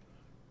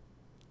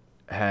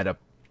had a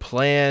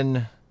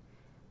plan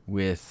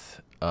with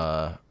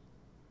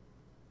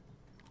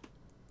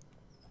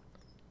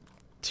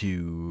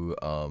to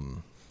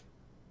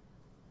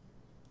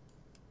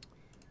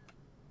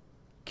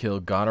kill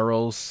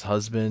Goneril's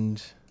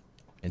husband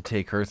and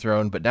take her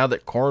throne, but now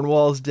that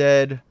Cornwall's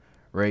dead,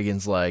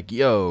 Reagan's like,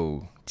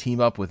 "Yo,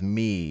 team up with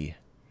me."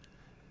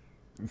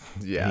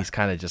 Yeah. And he's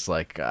kind of just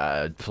like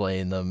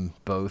playing them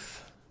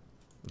both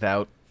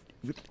without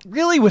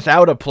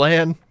a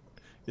plan.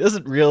 He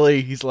doesn't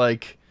really. He's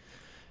like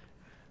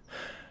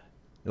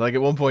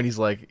at one point he's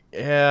like,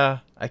 "Yeah,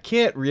 I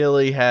can't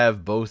really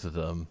have both of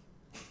them.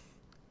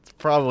 It's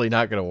probably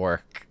not gonna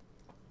work."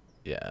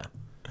 Yeah.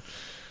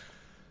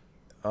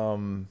 Yeah.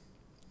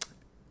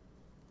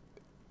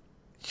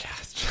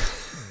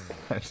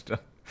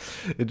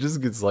 It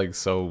just gets like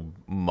so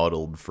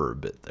muddled for a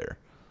bit there.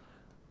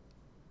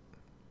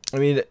 I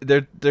mean,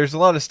 there's a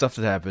lot of stuff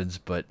that happens,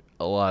 but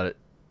a lot of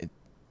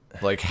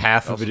like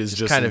half of it is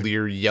just kind of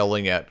Lear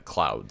yelling at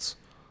clouds.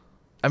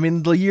 I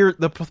mean,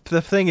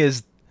 the thing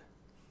is,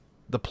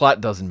 the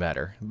plot doesn't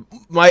matter.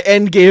 My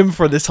end game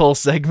for this whole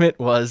segment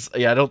was,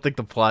 I don't think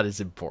the plot is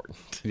important.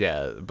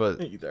 Yeah,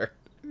 but Either.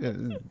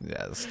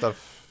 Yeah,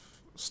 stuff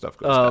goes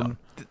down.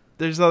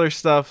 There's other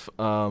stuff.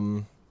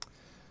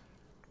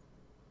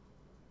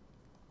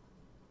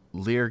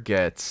 Lear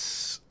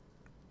gets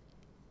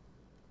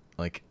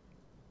like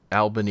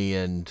Albany,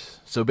 and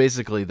so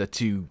basically the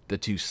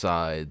two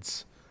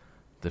sides,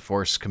 the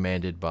force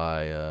commanded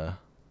by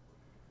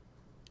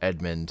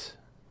Edmund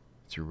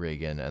through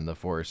Reagan, and the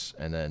force,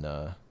 and then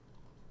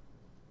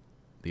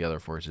the other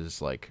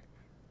forces like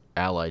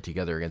allied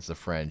together against the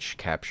French,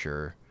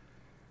 capture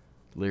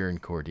Lear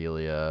and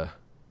Cordelia.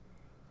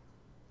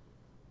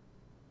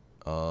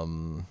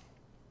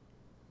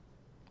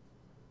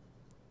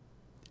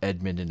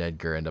 Edmund and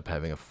Edgar end up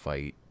having a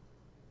fight.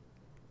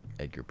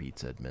 Edgar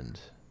beats Edmund.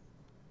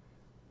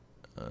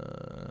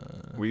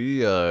 We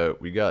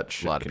got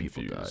shit a lot of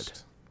people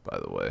confused, by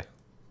the way.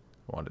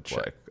 I wanted to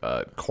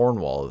check.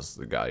 Cornwall is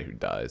the guy who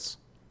dies.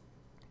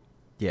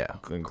 Yeah,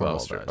 In Cornwall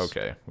Gloucester. dies.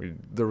 Okay.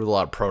 There were a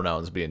lot of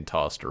pronouns being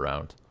tossed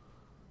around.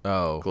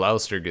 Oh,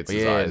 Gloucester gets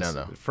his yeah, eyes.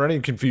 no. For any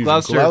confusion,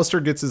 Gloucester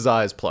gets his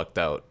eyes plucked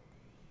out.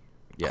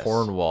 yes.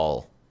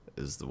 Cornwall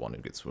is the one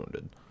who gets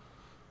wounded.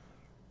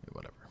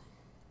 Whatever.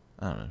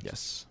 I don't know.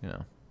 Yes. You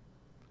know,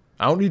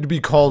 I don't need to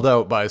be called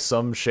out by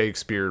some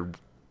Shakespeare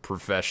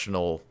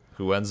professional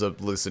who ends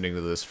up listening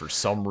to this for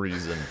some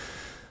reason,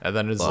 and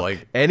then is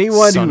like,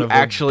 anyone "Son who of a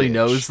actually bitch."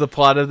 knows the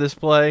plot of this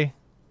play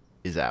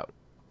is out.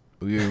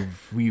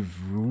 We've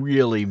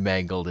really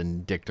mangled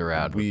and dicked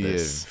around with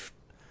this.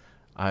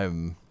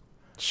 I'm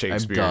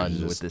Shakespeare.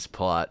 done with this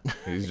plot.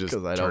 He's just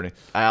 'Cause turning.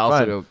 I also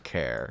Fine. don't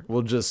care.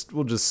 We'll just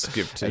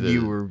skip to And the.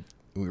 we were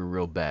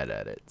real bad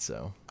at it,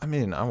 so. I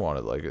mean, I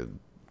wanted like a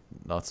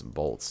nuts and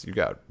bolts. You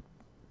got.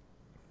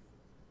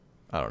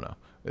 I don't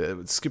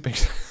know. Skipping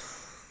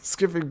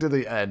to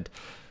the end,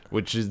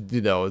 which is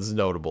is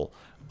notable.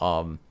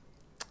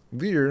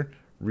 Lear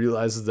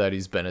realizes that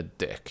he's been a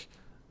dick,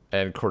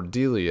 and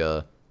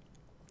Cordelia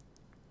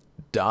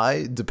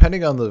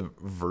depending on the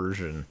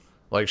version,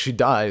 like she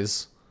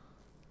dies,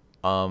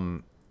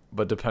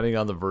 but depending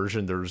on the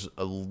version, there's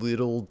a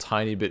little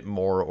tiny bit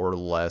more or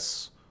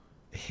less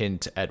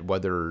hint at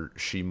whether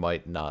she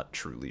might not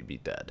truly be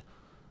dead.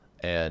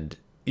 And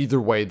either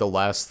way, the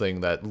last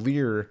thing that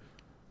Lear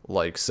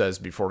says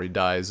before he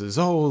dies is,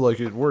 "Oh, like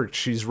it worked.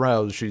 She's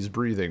roused. She's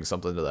breathing,"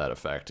 something to that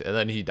effect. And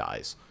then he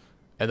dies,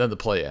 and then the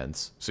play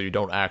ends. So you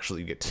don't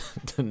actually get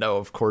to know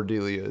if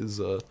Cordelia is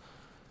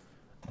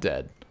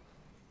dead.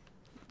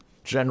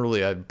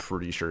 Generally, I'm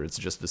pretty sure it's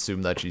just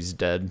assumed that she's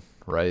dead,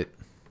 right?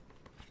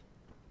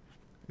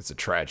 It's a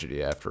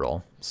tragedy after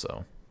all.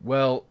 So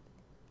Well,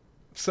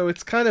 so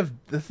it's kind of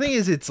the thing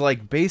is, it's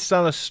like based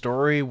on a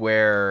story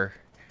where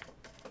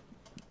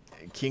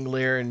King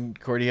Lear and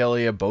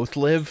Cordelia both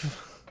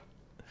live,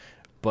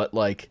 but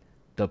like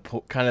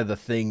kind of the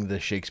thing the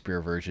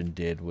Shakespeare version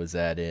did was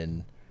add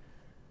in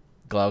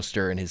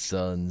Gloucester and his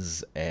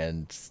sons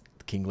and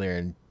King Lear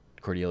and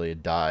Cordelia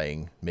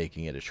dying,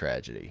 making it a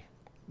tragedy.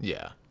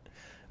 yeah,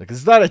 Like,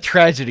 it's not a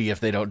tragedy if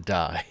they don't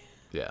die.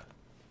 yeah,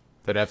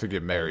 they'd have to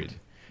get married.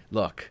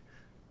 Look,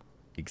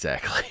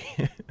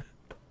 exactly.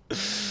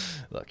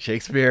 Look,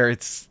 Shakespeare,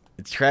 it's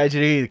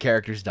tragedy. The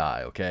characters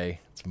die. Okay,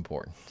 it's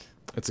important.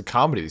 It's a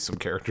comedy. Some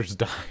characters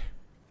die.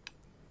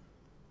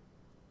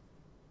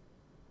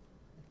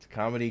 It's a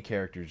comedy.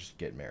 Characters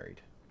get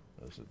married.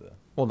 Those are the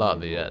Well, not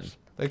in the the rules. end.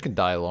 They can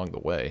die along the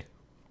way,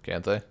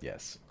 can't they?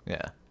 Yes,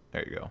 Yeah.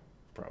 There you go.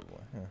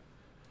 probably. Yeah.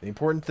 The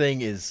important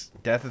thing is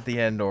death at the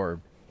end or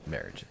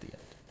marriage at the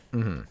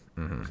end.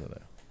 Those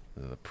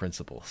are the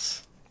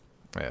principles.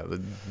 Yeah.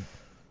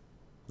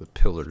 The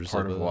pillars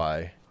Part of of it.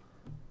 why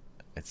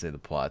I'd say the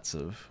plots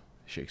of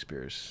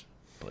Shakespeare's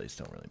plays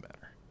don't really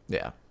matter.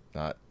 Yeah.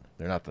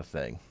 They're not the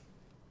thing.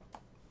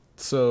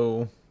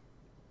 So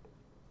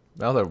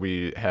now that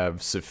we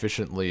have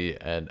sufficiently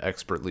and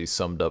expertly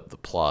summed up the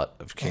plot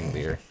of King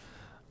Lear,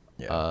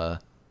 Yeah.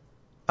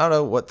 I don't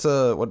know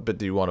what bit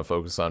do you want to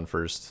focus on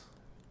first,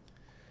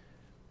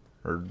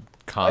 or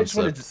concept,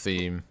 wanted to-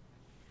 theme?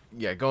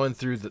 Yeah, going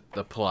through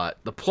the plot.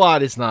 The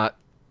plot is not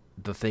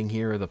the thing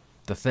here. The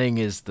thing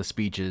is the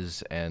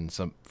speeches and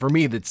some. For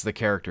me, that's the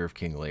character of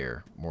King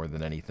Lear more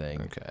than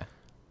anything. Okay.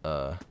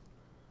 I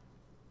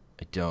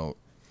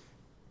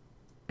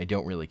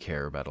don't really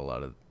care about a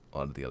lot of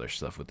the other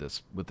stuff with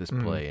this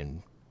play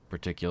in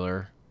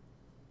particular.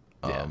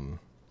 Yeah.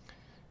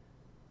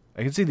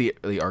 I can see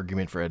the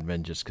argument for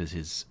Edmund just because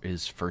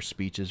his first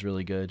speech is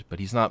really good, but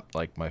he's not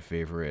like my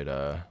favorite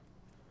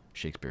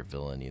Shakespeare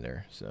villain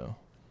either. So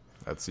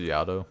That's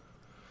Iago.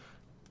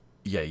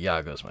 yeah,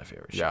 Iago's my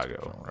favorite. Shakespeare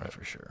Iago, villain, right.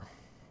 for sure,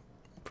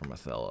 from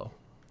Othello,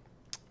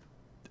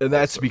 and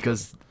that's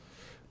because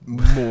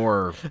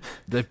more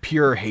the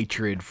pure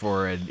hatred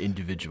for an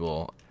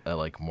individual I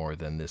like more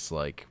than this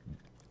like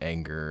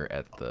anger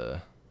at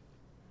the.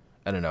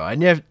 I don't know.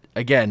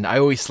 I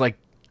always like.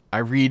 I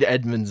read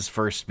Edmund's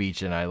first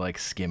speech and I like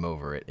skim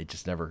over it. It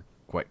just never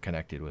quite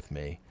connected with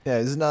me. Yeah,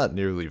 he's not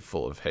nearly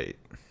full of hate.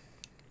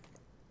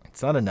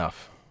 It's not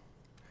enough.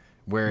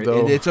 Where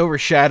Though, it's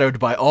overshadowed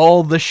by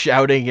all the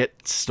shouting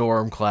at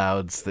storm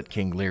clouds that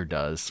King Lear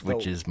does,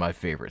 which is my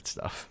favorite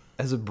stuff.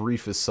 As a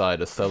brief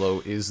aside,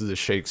 Othello is the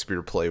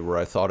Shakespeare play where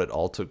I thought it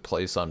all took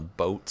place on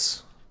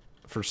boats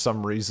for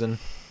some reason.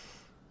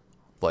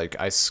 Like,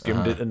 I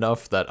skimmed it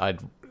enough that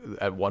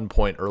at one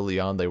point early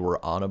on they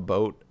were on a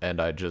boat,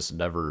 and I just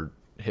never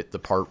hit the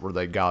part where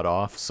they got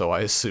off, so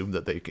I assumed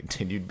that they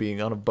continued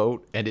being on a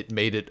boat, and it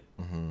made it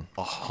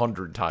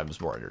 100 times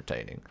more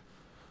entertaining.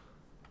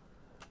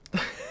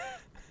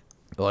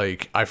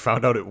 Like, I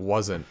found out it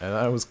wasn't, and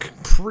I was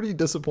pretty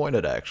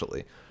disappointed,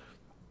 actually.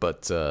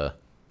 But,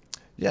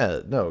 yeah,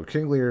 no,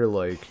 King Lear,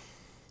 like,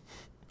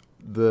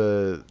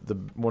 the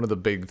one of the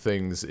big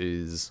things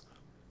is,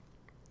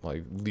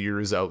 like, Lear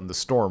is out in the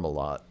storm a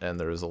lot, and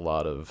there's a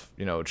lot of,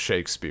 it's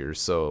Shakespeare,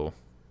 so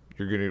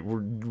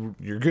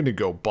you're gonna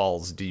go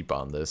balls deep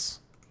on this.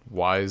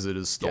 Why is it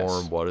a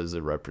storm? Yes. What does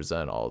it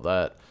represent? All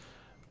that.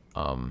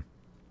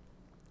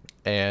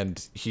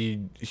 And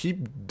he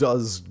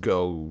does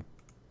go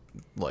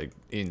like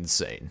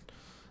insane.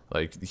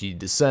 Like, he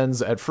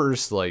descends at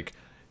first, like,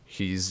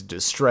 he's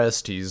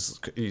distressed, he's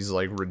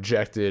like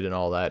rejected and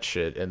all that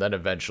shit, and then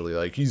eventually,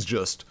 like, he's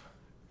just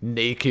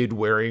naked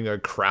wearing a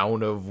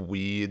crown of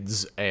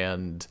weeds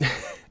and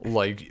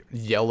like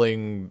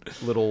yelling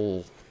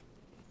little,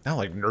 not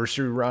like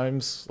nursery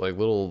rhymes, like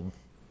little,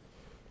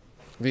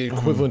 the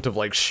equivalent of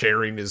like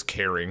sharing is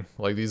caring,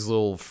 like these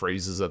little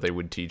phrases that they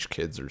would teach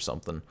kids or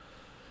something,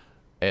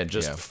 and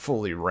just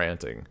fully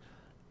ranting.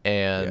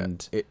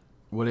 And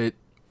what it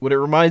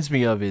reminds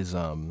me of is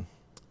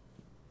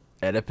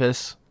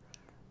Oedipus,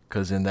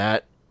 because in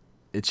that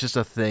it's just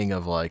a thing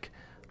of like,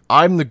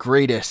 I'm the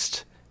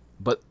greatest,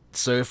 but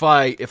so if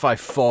I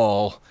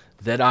fall,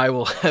 then I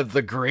will have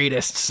the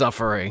greatest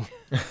suffering.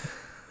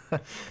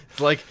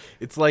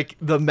 It's like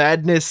the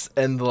madness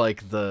and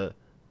like the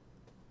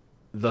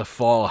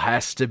fall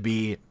has to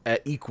be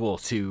equal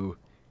to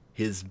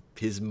his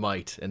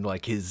might, and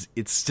like it's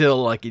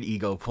still like an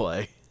ego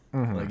play.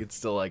 Mm-hmm. Like, it's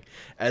still like,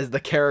 as the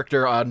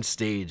character on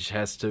stage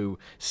has to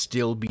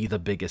still be the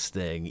biggest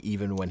thing,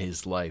 even when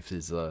his life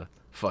is a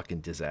fucking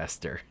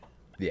disaster.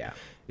 Yeah.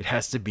 It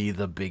has to be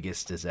the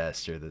biggest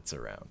disaster that's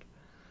around.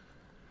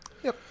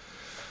 Yep.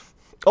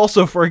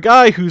 Also, for a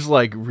guy who's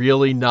like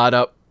really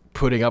not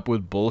putting up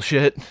with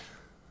bullshit,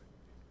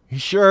 he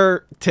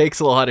sure takes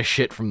a lot of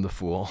shit from the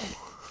fool.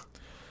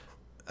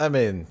 I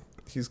mean,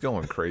 he's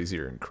going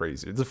crazier and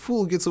crazier. The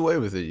fool gets away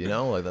with it,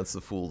 like, that's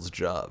the fool's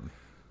job.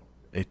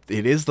 It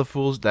is the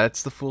fool's.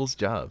 That's the fool's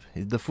job.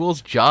 The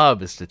fool's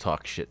job is to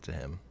talk shit to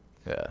him.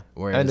 Yeah.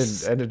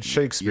 Whereas, and in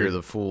Shakespeare,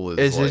 the fool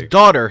is like, his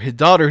daughter. His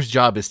daughter's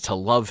job is to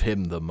love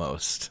him the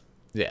most.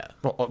 Yeah.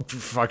 Well,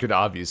 fucking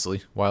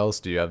obviously. Why else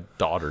do you have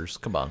daughters?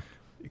 Come on.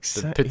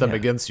 Pit them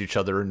against each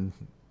other and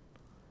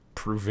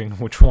proving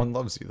which one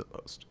loves you the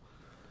most.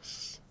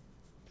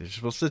 They're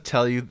supposed to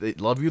tell you they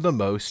love you the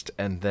most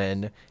and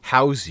then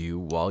house you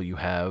while you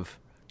have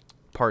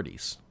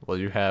parties. Well,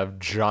 you have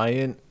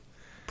giant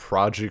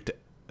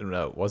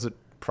was it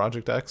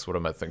Project X? What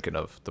am I thinking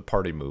of? The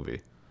party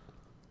movie.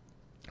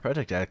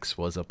 Project X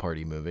was a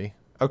party movie.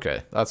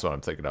 Okay, that's what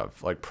I'm thinking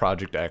of. Like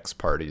Project X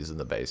parties in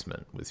the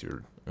basement with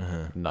your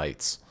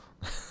knights.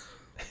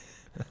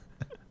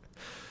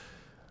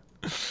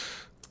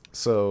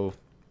 So,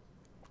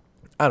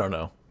 I don't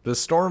know. The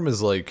storm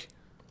is like,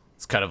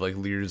 it's kind of like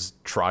Lear's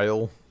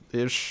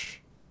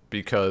trial-ish,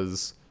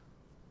 because,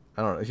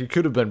 I don't know, he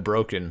could have been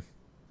broken,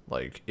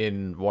 like,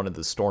 in one of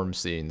the storm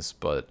scenes,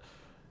 but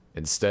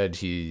instead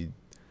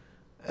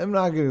I'm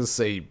not going to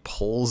say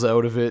pulls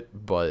out of it,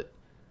 but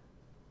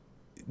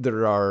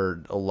there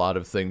are a lot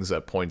of things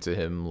that point to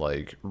him,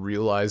 like,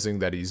 realizing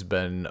that he's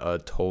been a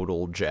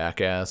total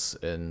jackass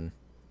and,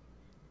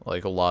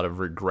 like, a lot of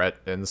regret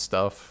and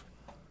stuff.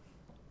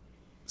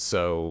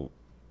 So,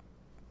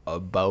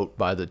 about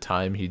by the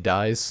time he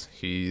dies,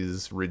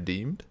 he's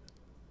redeemed,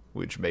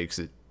 which makes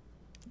it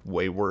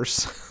way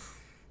worse.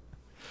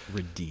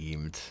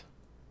 Redeemed.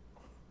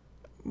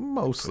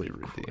 Mostly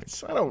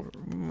redeemed. I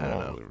don't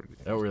know.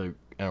 I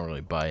don't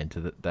really buy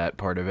into that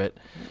part of it.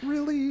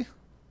 Really?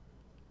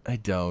 I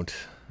don't.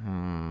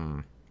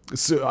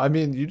 So, I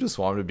mean, you just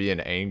want him to be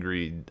an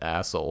angry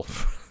asshole.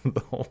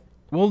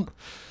 Well,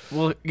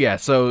 yeah.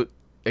 So,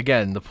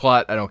 again, the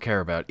plot I don't care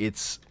about.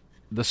 It's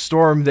the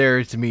storm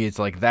there, to me, it's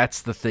like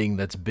that's the thing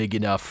that's big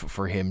enough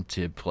for him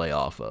to play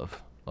off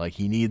of. Like,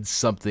 he needs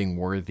something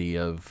worthy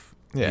of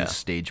his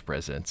stage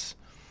presence.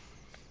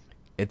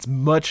 It's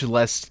much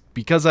less,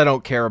 because I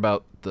don't care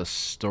about the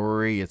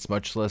story, it's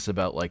much less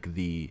about, like,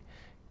 the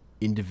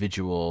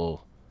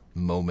individual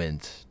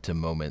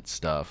moment-to-moment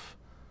stuff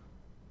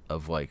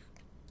of, like,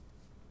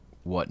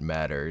 what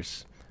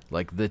matters.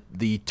 Like,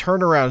 the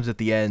turnarounds at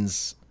the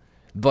ends,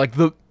 like,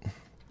 the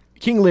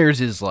King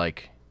Lear's is,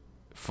 like,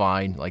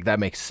 fine. Like, that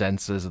makes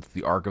sense as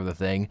the arc of the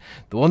thing.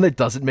 The one that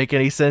doesn't make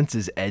any sense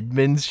is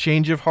Edmund's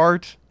change of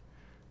heart,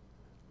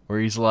 where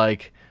he's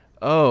like,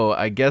 oh,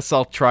 I guess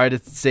I'll try to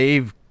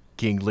save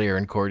King Lear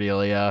and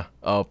Cordelia.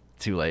 Oh,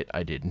 too late.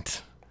 I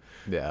didn't.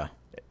 Yeah.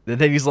 And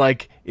then he's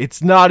like,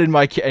 it's not in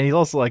my... And he's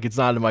also like, it's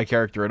not in my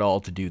character at all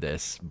to do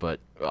this, but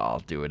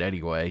I'll do it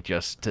anyway,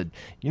 just to,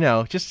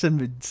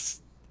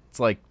 it's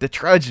like, the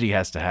tragedy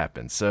has to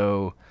happen.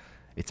 So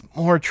it's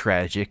more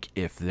tragic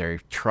if they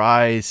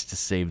tries to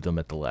save them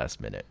at the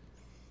last minute.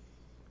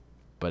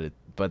 But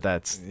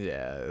that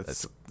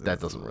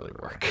doesn't really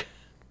work.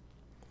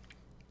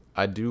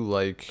 I do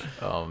like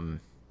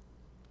one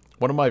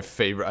of my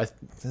favorite.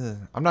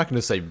 I'm not going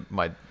to say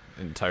my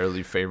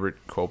entirely favorite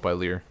quote by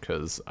Lear,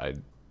 because I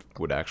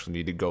would actually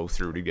need to go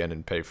through it again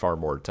and pay far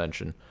more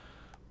attention.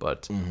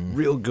 But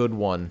real good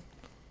one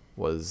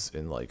was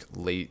in like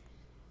late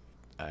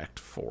Act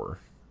 4,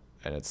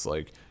 and it's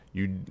like,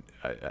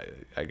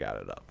 I got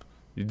it up.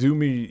 You do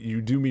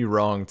me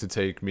wrong to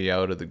take me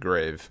out of the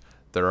grave.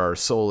 Thou art a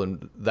soul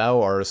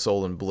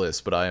in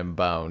bliss, but I am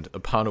bound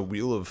upon a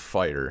wheel of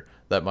fire,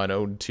 that mine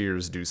own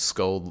tears do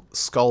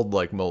scald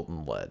like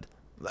molten lead.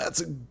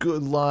 That's a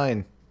good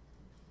line.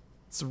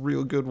 It's a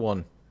real good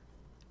one.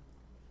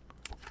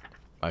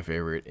 My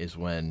favorite is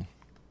when,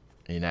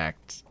 in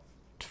Act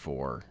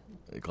 4,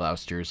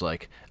 Gloucester's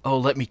like, oh,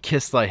 let me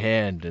kiss thy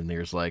hand, and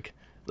there's like,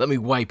 let me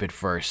wipe it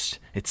first.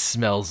 It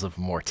smells of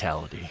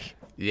mortality.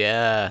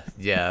 Yeah,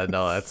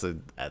 no, that's a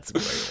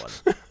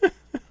great one.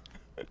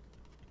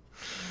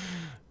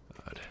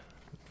 God,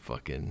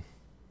 fucking,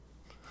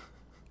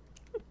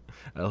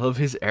 I love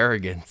his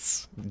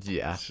arrogance.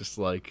 Yeah, it's just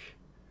like,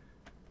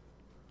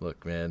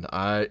 look, man,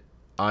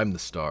 I'm the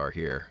star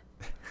here.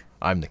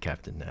 I'm the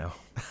captain now.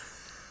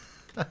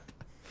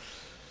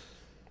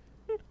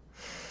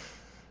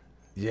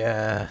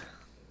 Yeah.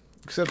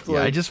 Except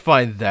yeah, I just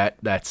find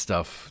that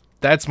stuff,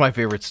 that's my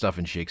favorite stuff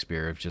in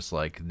Shakespeare, of just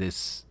like,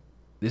 this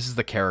is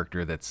the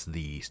character that's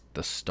the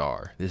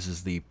star. This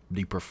is the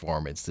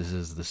performance. This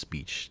is the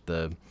speech.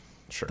 The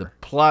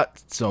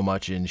plot so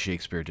much in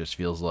Shakespeare just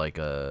feels like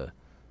the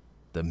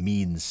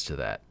means to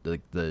that.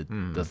 Like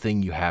the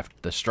thing you have,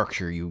 the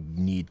structure you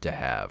need to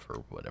have,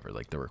 or whatever,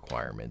 like the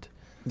requirement.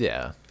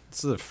 Yeah.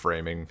 It's a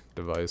framing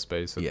device,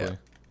 basically.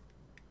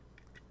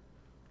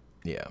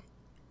 Yeah.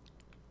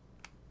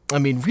 I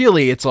mean,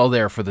 really, it's all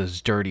there for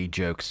those dirty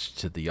jokes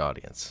to the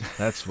audience.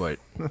 That's what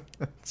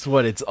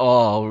it's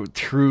all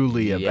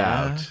truly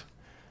about.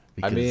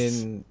 I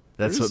mean,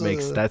 that's what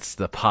makes that's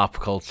the pop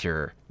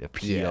culture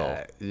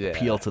appeal.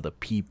 Appeal to the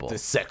people. The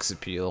sex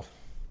appeal.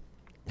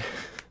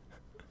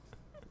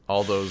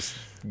 All those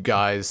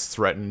guys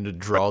threatening to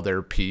draw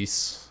their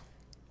piece.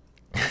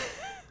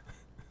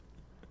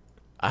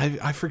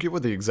 I forget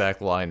what the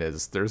exact line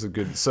is. There's a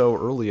good, so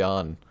early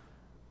on,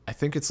 I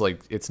think it's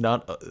like, it's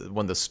not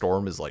when the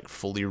storm is like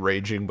fully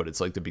raging, but it's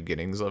like the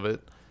beginnings of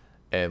it,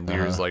 and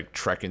Lear's like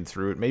trekking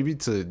through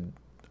it.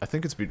 I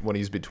think it's when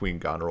he's between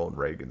Goneril and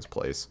Regan's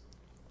place,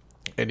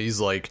 and he's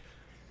like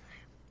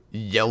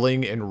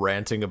yelling and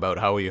ranting about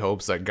how he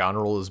hopes that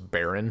Goneril is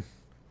barren.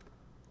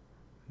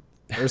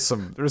 There's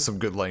some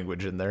good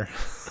language in there.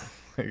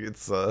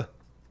 It's a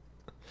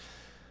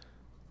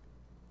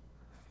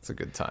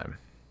good time.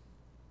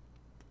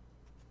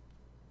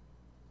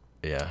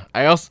 Yeah.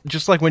 I also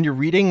just like when you're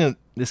reading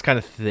this kind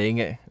of thing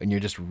and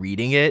you're just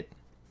reading it,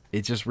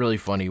 it's just really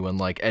funny when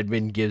like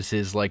Edmund gives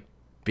his like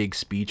big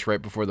speech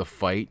right before the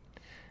fight,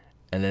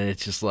 and then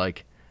it's just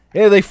like,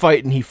 yeah, they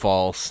fight and he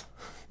falls.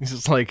 It's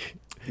just like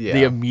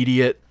the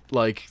immediate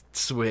like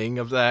swing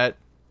of that,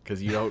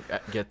 because you don't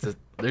get to,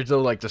 there's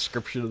no like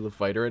description of the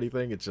fight or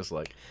anything. It's just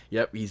like,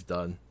 yep, he's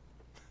done.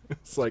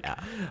 It's like,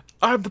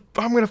 I'm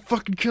gonna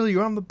fucking kill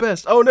you. I'm the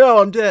best. Oh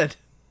no, I'm dead.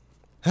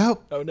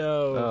 Help. Oh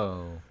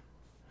no.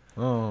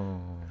 Oh,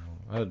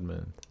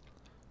 Edmund.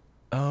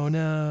 Oh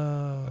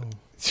no.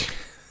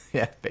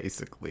 Yeah,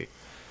 basically.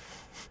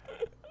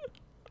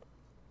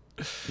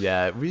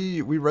 Yeah,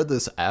 we read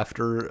this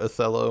after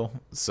Othello,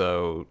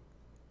 so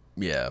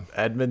yeah,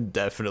 Edmund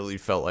definitely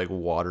felt like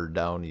watered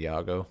down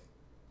Iago.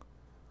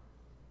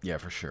 Yeah,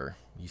 for sure.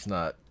 He's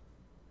not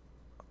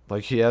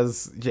like, he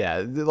has,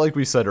 like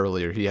we said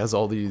earlier, he has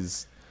all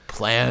these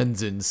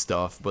plans and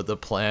stuff, but the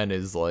plan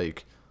is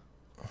like,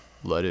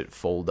 let it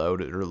fold out,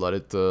 or let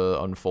it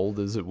unfold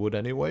as it would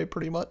anyway,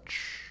 pretty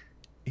much.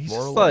 He's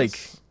just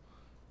like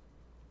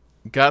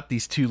got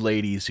these two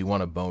ladies who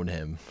want to bone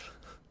him.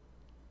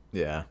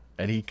 Yeah.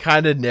 And he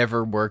kind of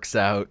never works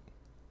out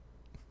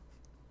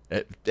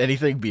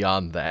anything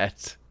beyond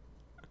that.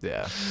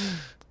 Yeah.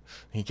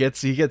 He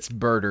gets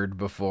murdered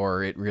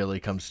before it really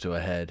comes to a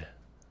head.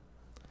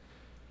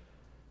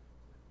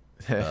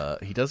 He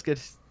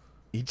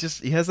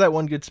has that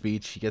one good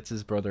speech. He gets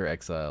his brother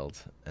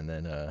exiled, and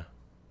then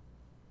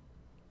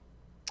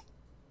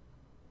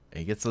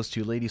he gets those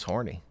two ladies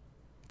horny.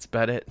 That's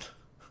about it.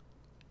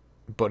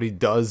 But he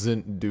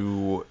doesn't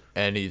do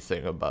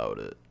anything about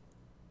it.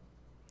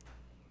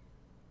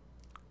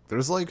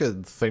 There's like a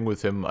thing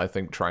with him, I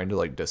think, trying to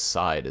like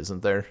decide,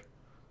 isn't there?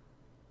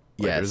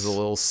 Like, there's a Yes.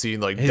 little scene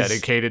like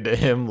dedicated to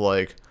him,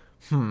 like,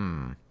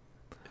 To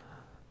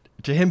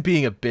him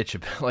being a bitch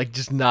about, like,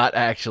 just not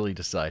actually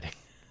deciding.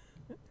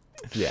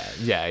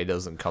 yeah, he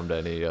doesn't come to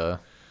any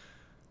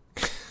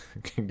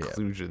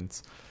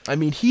conclusions. I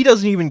mean, he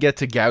doesn't even get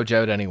to gouge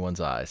out anyone's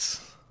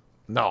eyes.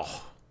 No.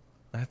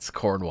 That's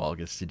Cornwall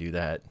gets to do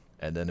that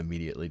and then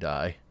immediately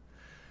die.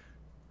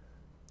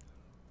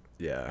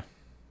 Yeah.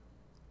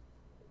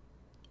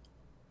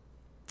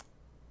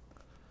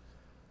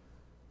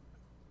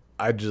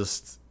 I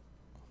just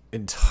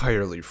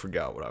entirely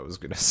forgot what I was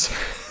gonna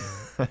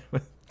say.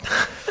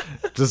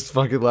 Just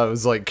fucking, I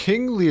was like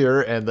King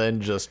Lear, and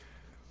then just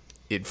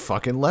it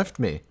fucking left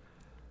me.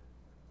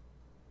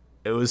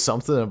 It was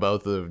something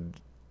about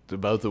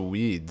the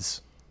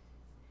weeds.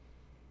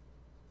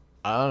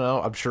 I don't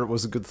know. I'm sure it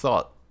was a good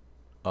thought.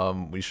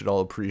 We should all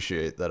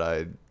appreciate that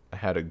I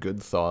had a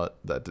good thought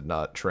that did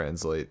not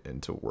translate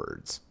into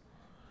words.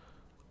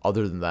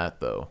 Other than that,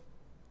 though,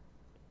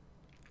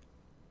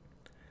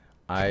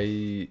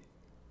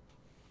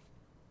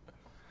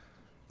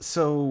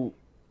 So,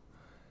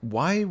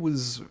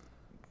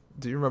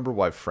 do you remember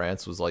why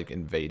France was like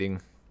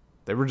invading?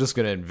 They were just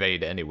gonna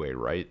invade anyway,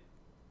 right?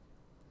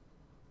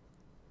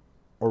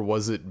 Or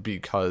was it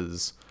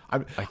because I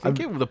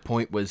think the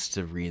point was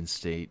to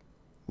reinstate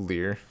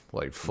Lear,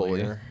 like,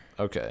 fully? Lear.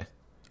 Okay.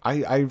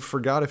 I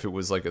forgot if it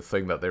was like a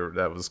thing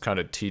that was kind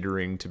of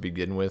teetering to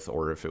begin with,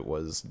 or if it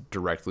was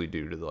directly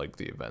due to like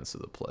the events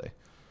of the play.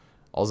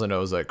 All I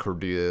know is that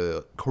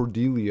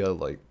Cordelia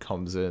like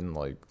comes in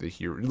like the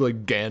hero,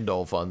 like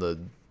Gandalf on the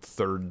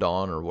Third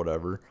Dawn or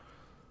whatever.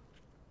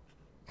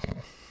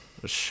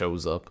 Just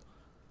shows up.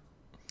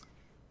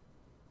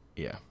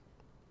 Yeah.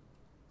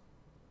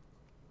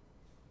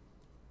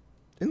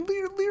 And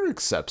Lear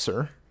accepts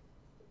her.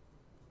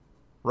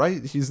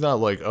 Right? He's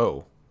not like,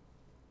 oh,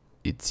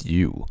 it's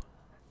you.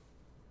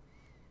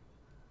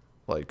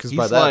 Like, because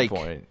by that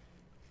point...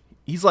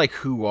 He's like,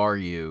 who are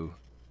you?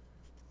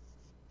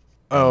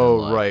 Oh,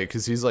 like, right,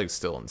 because he's like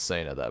still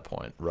insane at that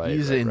point, right?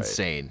 He's right,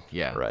 insane, right.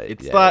 yeah. Right.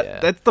 It's yeah, not. Yeah.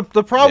 That's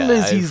the problem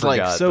Yeah, is he's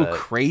like so that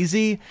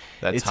crazy.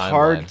 It's timeline.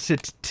 hard to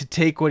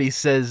take what he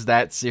says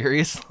that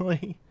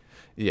seriously.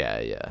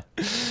 Yeah.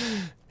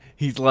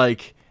 He's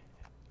like,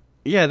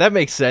 yeah, that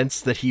makes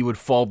sense that he would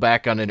fall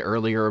back on an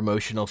earlier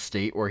emotional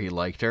state where he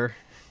liked her,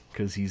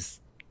 because he's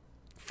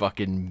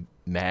fucking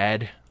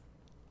mad.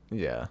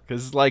 Yeah.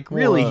 Because like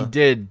really he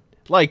did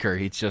like her.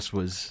 He just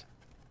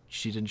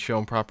she didn't show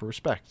him proper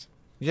respect.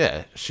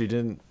 Yeah, she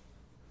didn't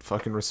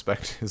fucking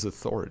respect his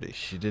authority.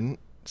 She didn't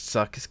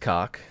suck his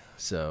cock,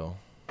 so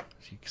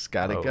she's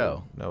got to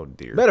go. No,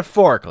 dear.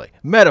 Metaphorically,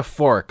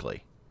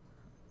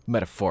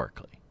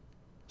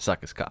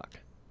 suck his cock.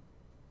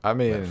 I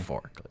mean,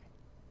 metaphorically,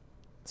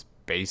 it's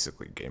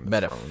basically Game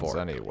of Thrones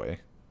anyway.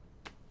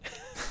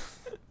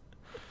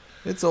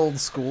 It's old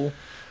school.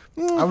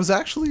 I was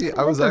actually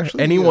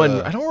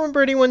anyone. I don't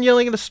remember anyone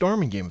yelling at a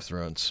storm in Game of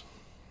Thrones.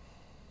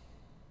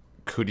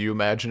 Could you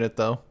imagine it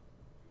though?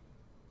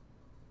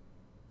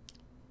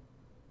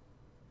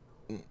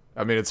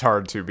 I mean, it's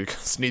hard to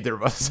because neither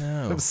of us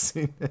have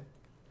seen it.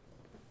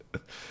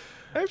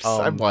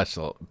 I've watched.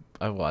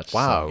 I watched.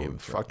 Wow, some Game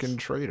of Thrones. Fucking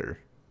traitor!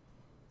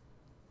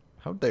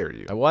 How dare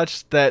you? I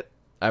watched that.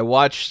 I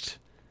watched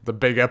the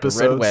big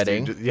episodes. Red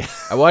Wedding. Yeah.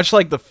 I watched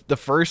like the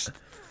first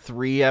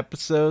 3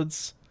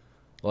 episodes,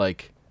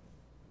 like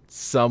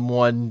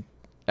someone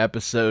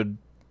episode,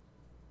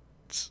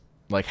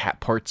 like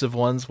parts of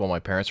ones while my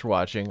parents were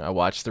watching. I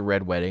watched the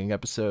Red Wedding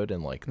episode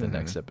and like the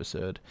next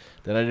episode.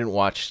 Then I didn't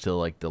watch till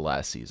like the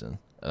last season,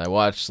 and I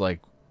watched like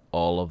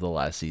all of the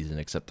last season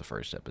except the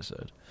first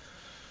episode.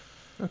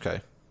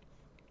 Okay,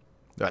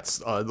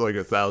 that's like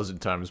 1,000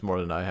 times more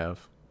than I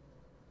have.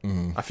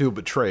 Mm-hmm. I feel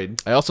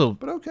betrayed. I also,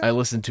 but okay. I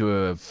listened to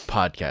a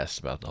podcast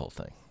about the whole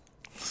thing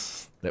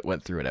that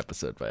went through it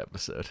episode by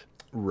episode.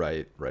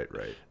 Right.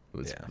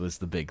 It was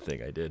the big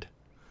thing I did.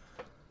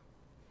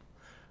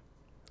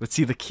 But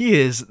see, the key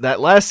is that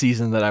last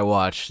season that I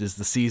watched is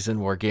the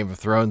season where Game of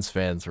Thrones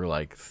fans were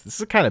like, this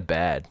is kind of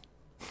bad.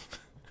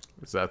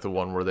 Is that the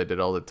one where they did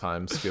all the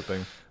time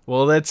skipping?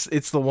 Well,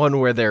 it's the one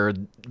where they're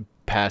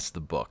past the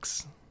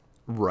books.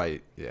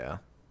 Right, yeah.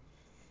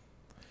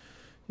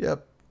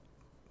 Yep.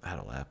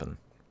 That'll happen.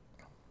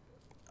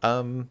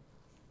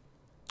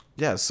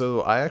 Yeah,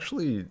 so I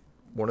actually,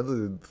 one of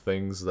the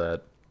things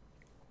that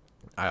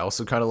I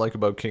also kind of like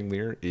about King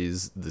Lear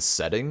is the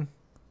setting.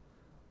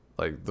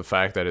 Like, the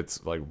fact that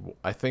it's, like,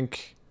 I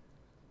think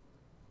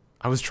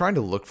I was trying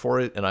to look for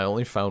it, and I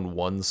only found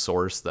one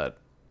source that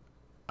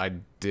I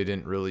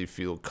didn't really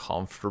feel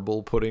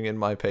comfortable putting in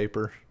my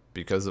paper,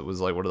 because it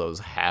was, like, one of those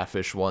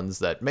half-ish ones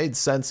that made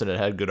sense and it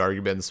had good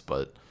arguments,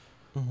 but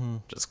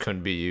just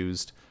couldn't be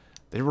used.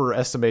 They were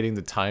estimating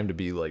the time to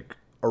be, like,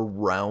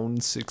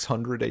 around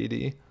 600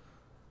 AD.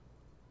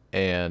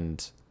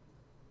 And,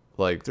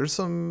 like, there's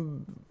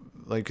some,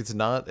 like, it's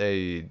not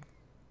a...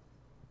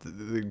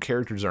 The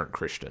characters aren't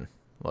Christian.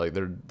 Like,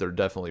 they're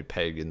definitely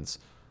pagans.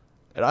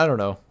 And I don't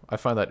know. I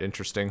find that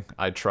interesting.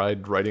 I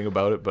tried writing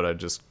about it, but I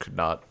just could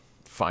not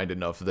find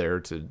enough there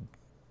to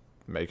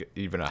make it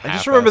even a half. I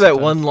just remember that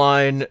one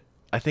line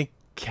I think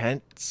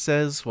Kent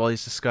says while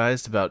he's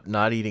disguised about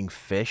not eating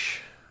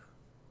fish.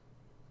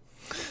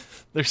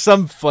 There's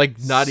some like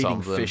not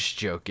eating fish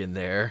joke in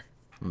there.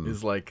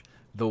 Is like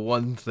the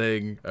one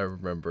thing I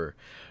remember.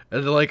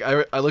 And like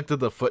I looked at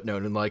the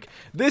footnote and like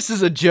this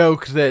is a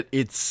joke that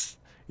it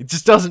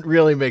just doesn't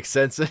really make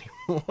sense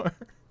anymore.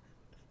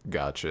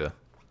 Gotcha.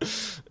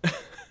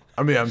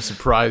 I mean, I'm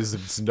surprised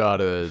it's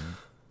not a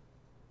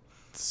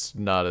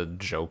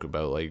joke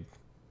about like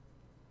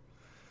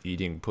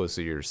eating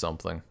pussy or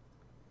something.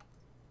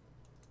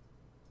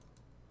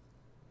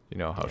 You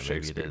know how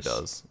Shakespeare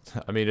does.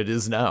 I mean, it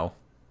is now.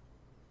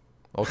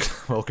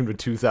 Welcome to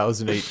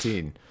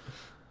 2018.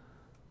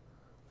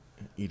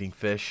 Eating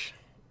fish.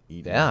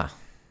 Yeah.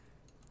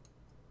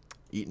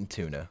 Eating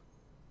tuna.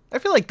 I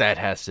feel like that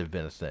has to have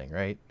been a thing,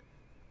 right?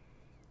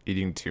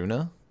 Eating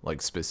tuna?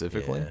 Like,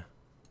 specifically? Yeah.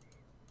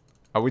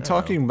 Are we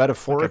talking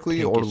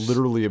metaphorically or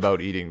literally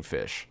about eating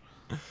fish?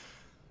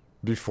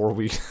 Before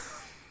we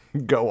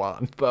go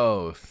on.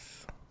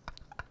 Both.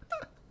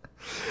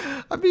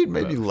 I mean,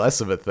 maybe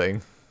less of a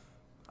thing.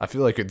 I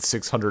feel like in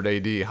 600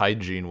 AD,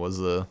 hygiene was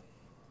a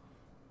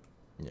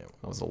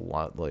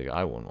lot. Like,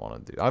 I wouldn't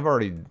want to do. I've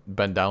already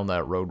been down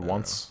that road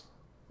once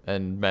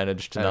and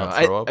managed to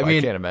not throw up. I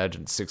can't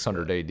imagine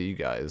 600 AD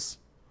guys.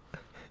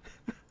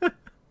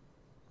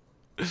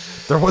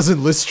 There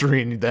wasn't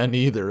Listerine then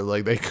either.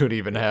 Like, they could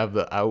even have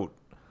the out.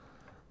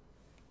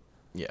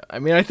 Yeah, I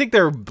mean, I think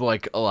there are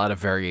like a lot of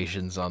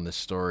variations on this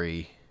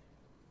story,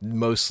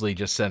 mostly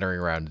just centering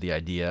around the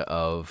idea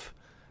of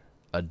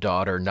a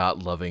daughter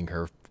not loving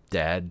her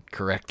dad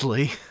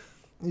correctly.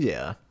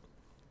 Yeah.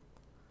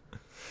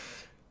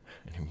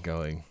 And him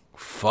going,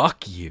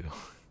 fuck you.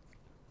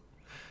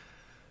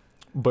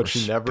 But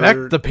Respect she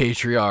never... the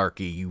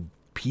patriarchy, you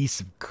piece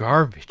of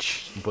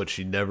garbage. But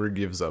she never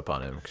gives up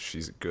on him because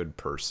she's a good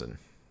person.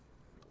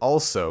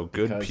 Also,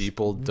 good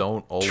people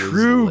don't always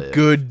True live.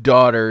 Good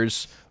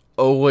daughters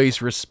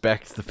always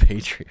respect the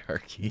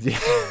patriarchy.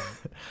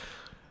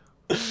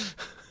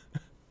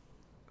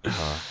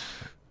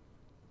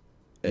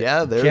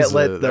 Yeah,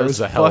 there's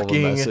a hell of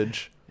a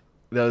message.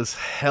 Those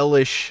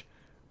hellish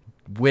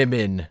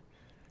women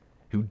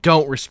who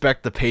don't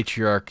respect the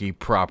patriarchy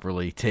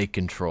properly take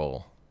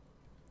control.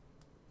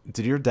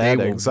 Did your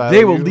dad exile you?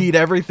 They will lead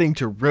everything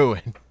to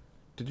ruin.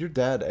 Did your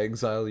dad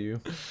exile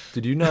you?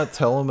 Did you not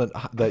tell him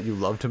that you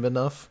loved him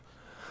enough?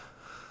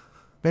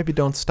 Maybe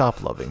don't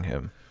stop loving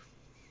him.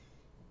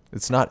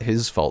 It's not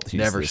his fault he's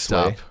Never this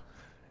stop. way.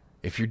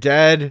 If your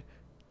dad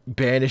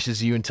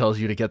banishes you and tells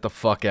you to get the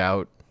fuck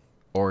out,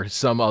 or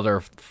some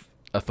other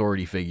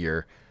authority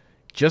figure,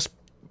 just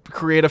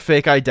create a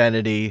fake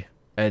identity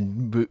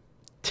and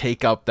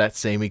take up that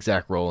same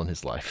exact role in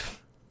his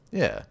life.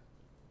 Yeah.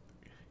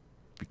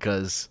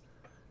 Because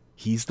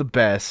he's the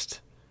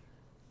best,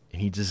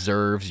 and he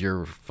deserves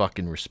your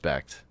fucking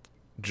respect.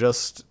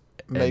 Just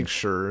make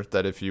sure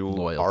that if you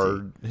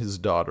are his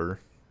daughter,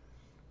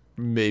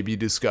 maybe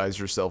disguise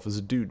yourself as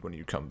a dude when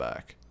you come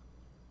back.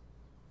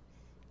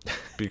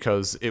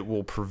 Because it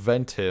will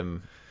prevent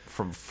him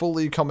from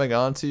fully coming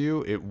on to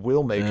you. It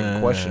will make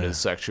him question his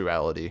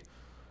sexuality.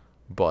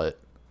 But,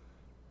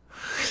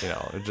 you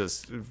know,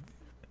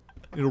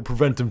 it'll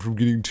prevent him from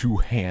getting too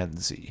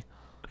handsy.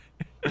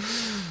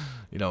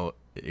 You don't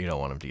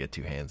want him to get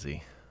too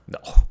handsy. No.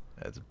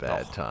 That's a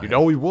bad time. You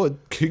know he would.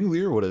 King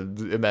Lear would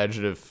have.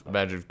 Imagine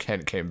if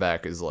Kent came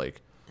back as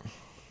like,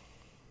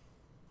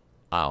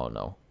 I don't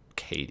know,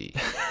 Katie.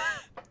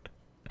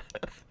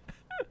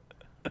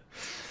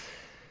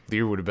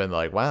 Lear would have been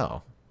like,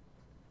 wow,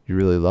 you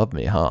really love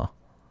me, huh?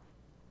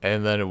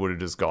 And then it would have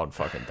just gone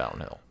fucking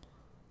downhill.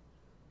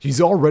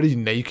 He's already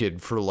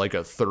naked for like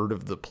a third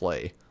of the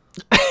play.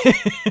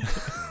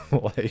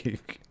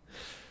 Like,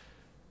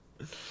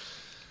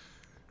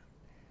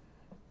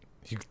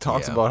 he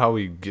talks about how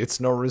he gets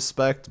no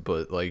respect,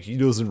 but like he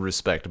doesn't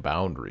respect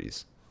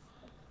boundaries.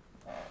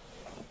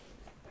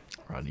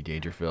 Rodney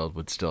Dangerfield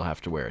would still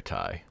have to wear a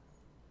tie,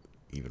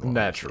 even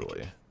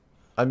naturally.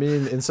 I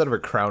mean, instead of a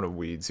crown of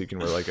weeds, he can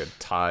wear like a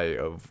tie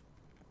of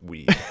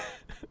weed.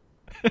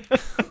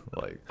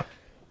 Like,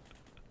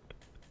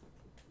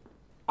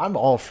 I'm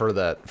all for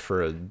that.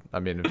 I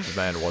mean, if the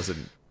man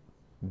wasn't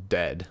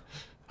dead,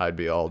 I'd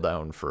be all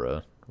down for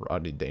a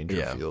Rodney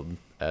Dangerfield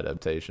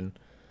adaptation.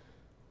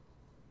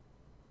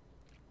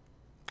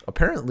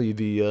 Apparently,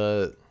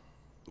 the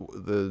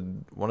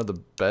one of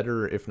the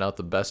better, if not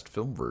the best,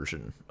 film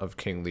version of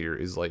King Lear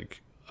is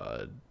like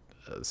a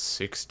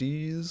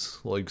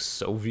 60s like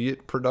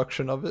Soviet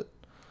production of it.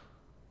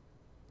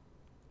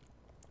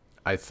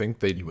 I think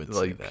they would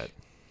say that.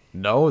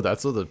 No,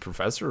 that's what the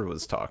professor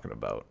was talking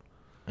about.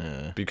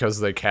 Because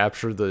they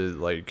capture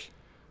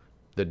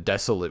the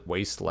desolate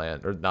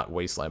wasteland, or not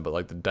wasteland, but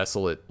like the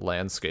desolate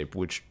landscape,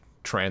 which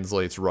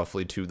translates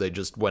roughly to they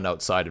just went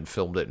outside and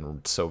filmed it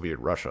in Soviet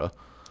Russia.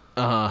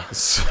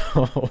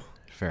 So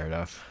fair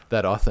enough.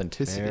 That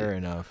authenticity. Fair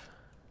enough.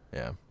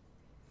 Yeah.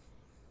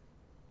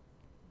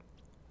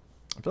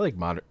 I feel like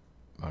modern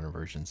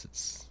versions,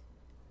 it's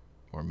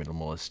more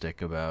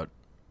minimalistic about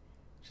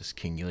Just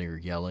King Lear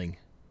yelling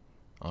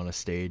on a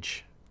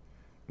stage.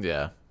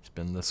 Yeah. It's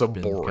been So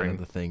been boring. kind of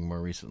the thing more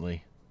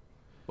recently.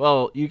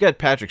 Well, you got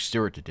Patrick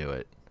Stewart to do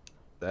it.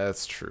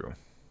 That's true.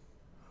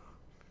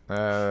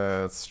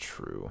 That's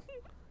true.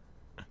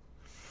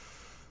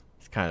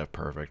 It's kind of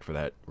perfect for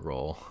that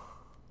role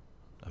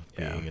of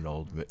being an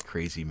old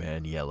crazy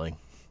man yelling.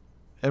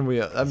 And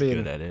I He's mean,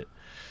 good at it.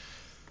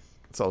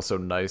 it's also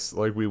nice.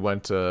 Like we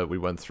went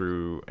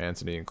through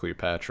Antony and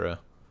Cleopatra,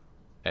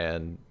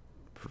 and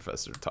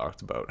Professor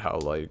talked about how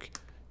like,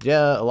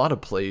 yeah, a lot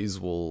of plays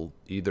will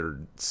either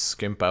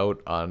skimp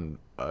out on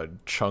a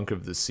chunk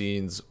of the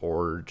scenes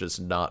or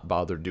just not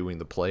bother doing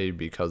the play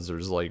because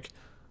there's like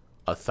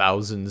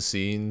 1,000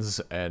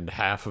 scenes and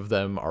half of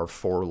them are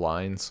 4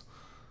 lines.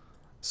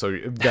 So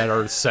that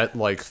are set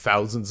like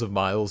thousands of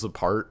miles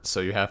apart, so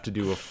you have to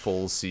do a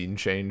full scene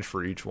change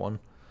for each one.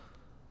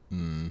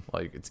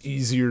 Like it's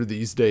easier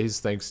these days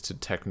thanks to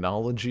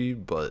technology,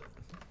 but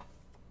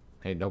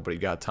hey, nobody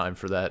got time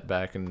for that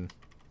back in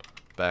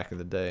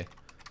the day.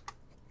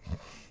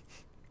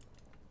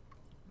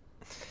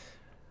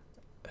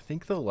 I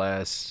think the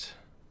last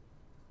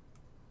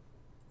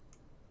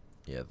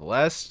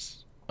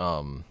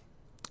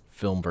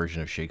film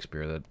version of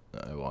Shakespeare that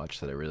I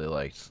watched that I really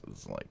liked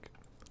was like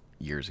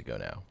years ago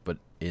now, but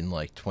in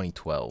like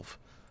 2012,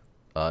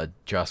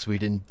 Joss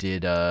Whedon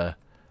did a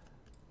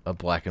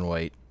black and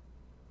white,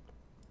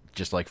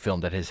 just like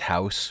filmed at his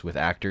house with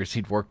actors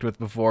he'd worked with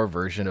before,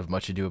 version of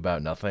Much Ado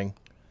About Nothing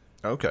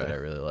Okay. that I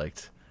really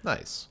liked.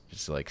 Nice.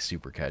 Just like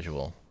super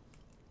casual.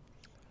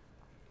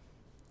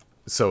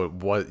 So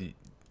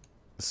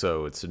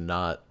it's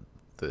not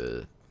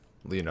the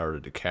Leonardo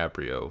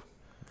DiCaprio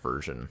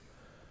version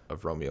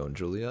of Romeo and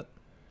Juliet?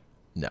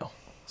 No.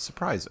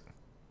 Surprising.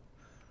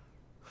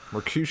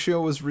 Mercutio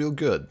was real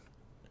good.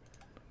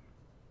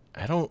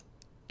 I don't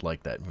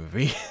like that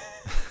movie.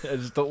 I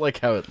just don't like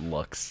how it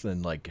looks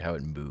and like how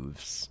it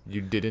moves.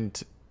 You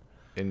didn't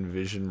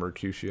envision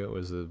Mercutio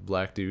as a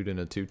black dude in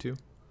a tutu?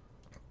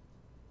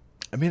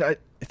 I mean, I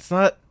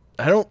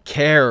don't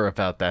care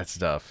about that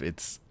stuff.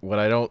 It's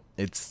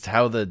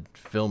how the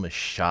film is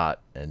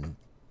shot and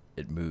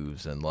it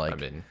moves and like, I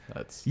mean,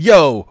 that's...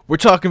 yo, we're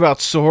talking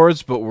about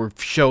swords, but we're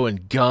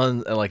showing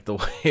guns and like the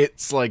way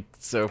it's like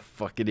so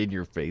fucking in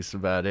your face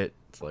about it.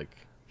 It's like,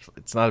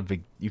 it's not a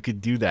big, you could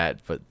do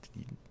that, but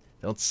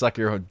don't suck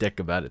your own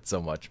dick about it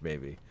so much,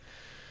 maybe.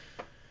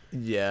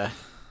 Yeah.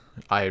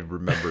 I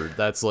remember.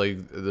 That's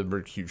like the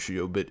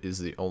Mercutio bit is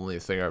the only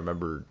thing I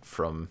remember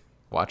from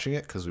watching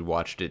it because we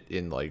watched it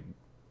in like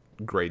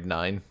grade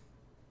 9.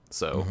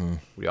 So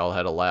we all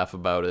had a laugh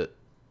about it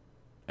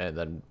and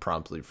then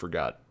promptly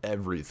forgot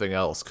everything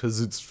else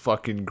because it's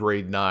fucking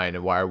grade 9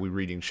 and why are we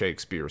reading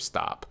Shakespeare?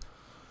 Stop.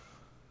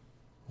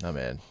 Oh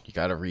man, you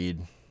gotta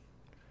read.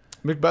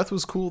 Macbeth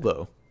was cool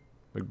though.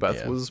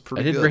 Macbeth was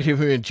pretty good. I did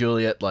Romeo and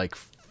Juliet like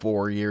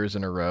 4 years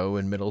in a row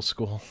in middle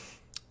school.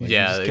 Like,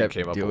 yeah, you just it kept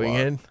came up doing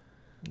a lot.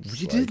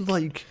 it. You did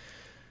like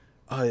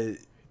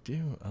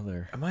Do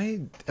other. Am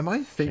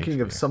I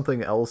thinking of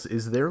something else?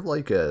 Is there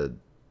like a...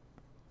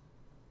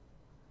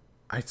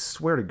 I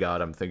swear to God,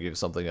 I'm thinking of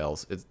something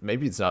else.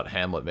 Maybe it's not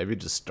Hamlet. Maybe it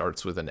just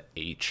starts with an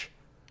H.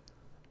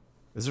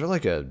 Is there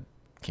like a...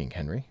 King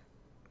Henry?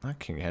 Not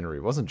King Henry.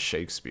 It wasn't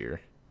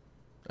Shakespeare.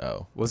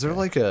 Oh. Was there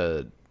like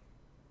a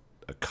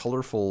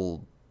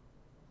colorful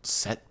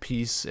set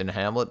piece in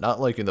Hamlet? Not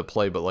like in the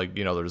play, but like,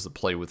 you know, there's a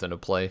play within a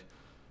play.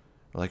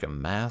 Or like a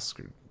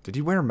mask. Did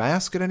he wear a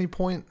mask at any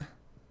point?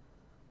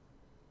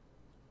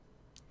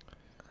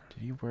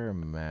 Did he wear a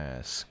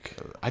mask?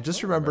 I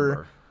just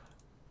remember.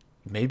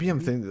 Maybe I'm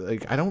thinking,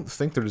 like, I don't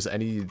think there's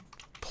any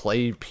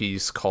play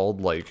piece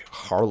called, like,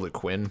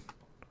 Harlequin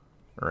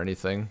or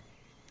anything.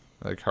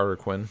 Like,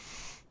 Harlequin.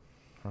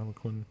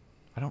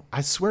 I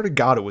swear to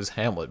God it was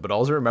Hamlet, but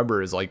all I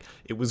remember is, like,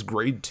 it was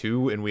grade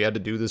 2 and we had to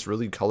do this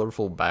really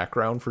colorful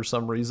background for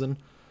some reason.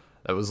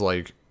 That was,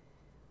 like,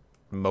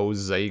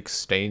 mosaic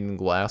stained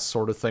glass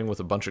sort of thing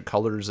with a bunch of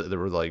colors. There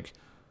were, like,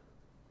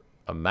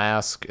 a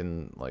mask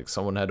and, like,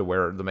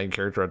 the main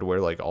character had to wear,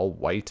 like, all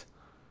white.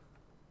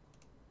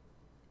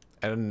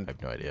 And I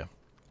have no idea.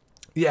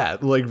 yeah,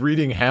 like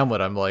reading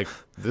Hamlet, I'm like,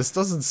 this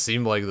doesn't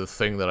seem like the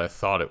thing that I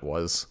thought it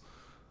was.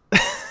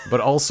 But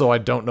also, I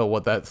don't know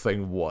what that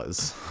thing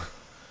was.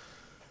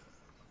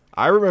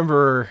 I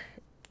remember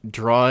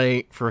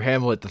drawing for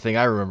Hamlet. The thing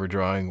I remember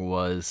drawing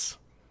was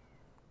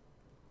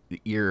the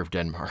ear of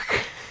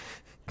Denmark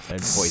and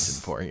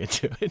poison pouring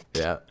into it.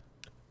 Yeah.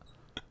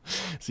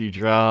 So you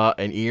draw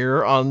an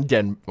ear on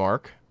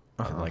Denmark,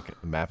 on like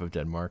a map of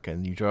Denmark,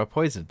 and you draw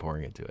poison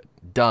pouring into it.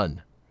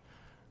 Done.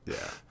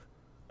 Yeah.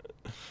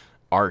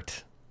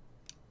 Art.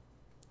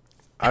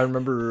 I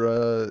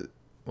remember,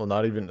 well,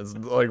 not even, it's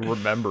like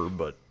remember,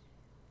 but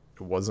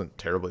it wasn't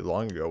terribly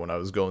long ago when I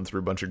was going through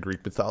a bunch of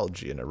Greek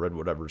mythology and I read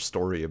whatever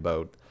story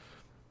about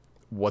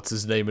what's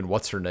his name and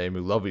what's her name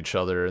who love each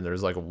other and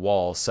there's like a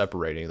wall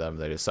separating them.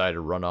 They decide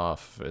to run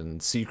off in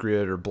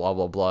secret or blah,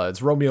 blah, blah.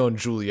 It's Romeo and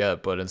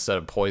Juliet, but instead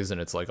of poison,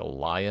 it's like a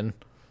lion.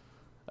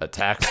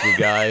 attacks the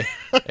guy,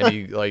 and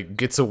he like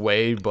gets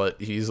away,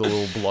 but he's a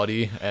little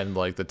bloody, and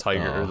like the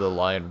tiger or the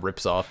lion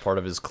rips off part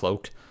of his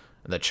cloak,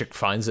 and the chick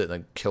finds it and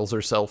then kills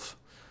herself.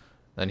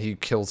 And he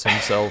kills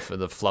himself, and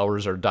the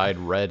flowers are dyed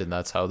red, and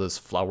that's how this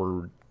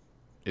flower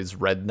is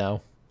red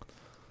now.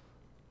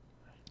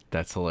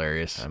 That's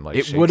hilarious. Like,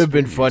 it would have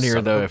been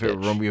funnier though if it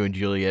were Romeo and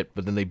Juliet,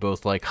 but then they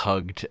both like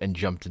hugged and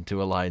jumped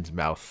into a lion's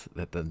mouth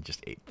that then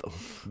just ate them.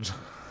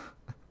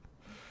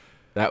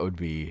 That would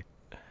be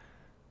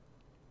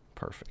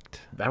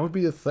perfect. That would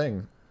be a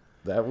thing.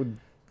 That would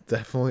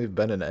definitely have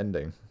been an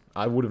ending.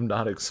 I would have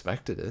not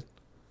expected it.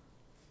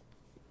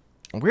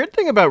 Weird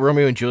thing about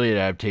Romeo and Juliet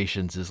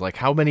adaptations is like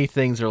how many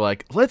things are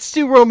like, let's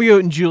do Romeo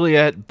and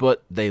Juliet,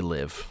 but they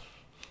live.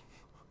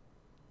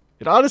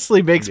 It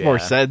honestly makes more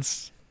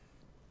sense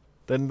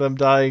than them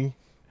dying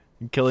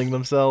and killing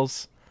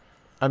themselves.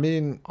 I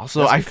mean,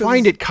 also, I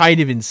find it kind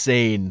of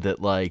insane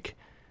that like,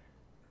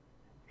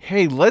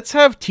 hey, let's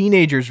have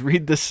teenagers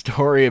read the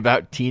story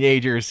about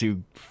teenagers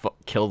who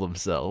kill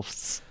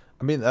themselves.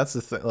 I mean, that's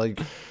the thing. Like,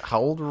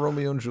 how old are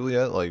Romeo and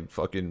Juliet? Like,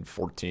 fucking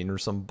 14 or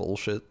some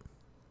bullshit?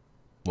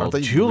 Well,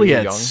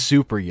 Juliet's really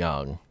super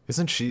young.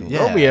 Isn't she?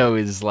 Yeah. Romeo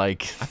is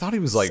like, I thought he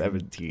was like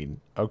 17.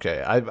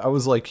 Okay, I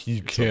was like,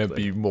 he can't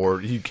be more.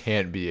 He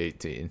can't be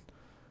 18.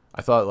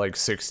 I thought like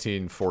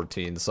 16,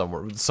 14,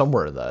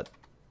 somewhere in that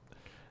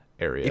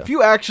area. If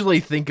you actually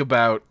think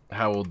about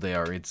how old they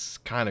are, it's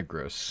kind of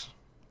gross.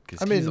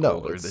 Because he's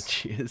older than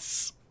she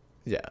is.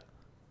 Yeah.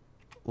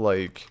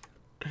 Like,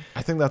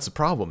 I think that's a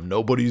problem.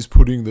 Nobody's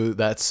putting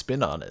that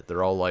spin on it.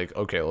 They're all like,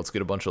 okay, let's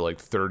get a bunch of like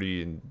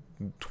 30 and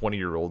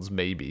 20-year-olds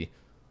maybe.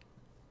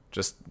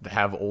 Just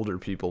have older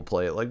people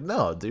play it. Like,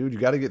 no, dude, you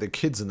got to get the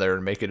kids in there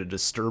and make it a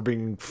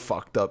disturbing,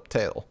 fucked up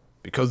tale.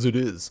 Because it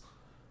is.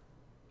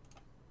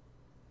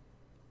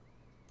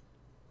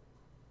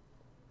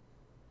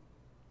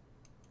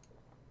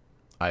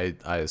 I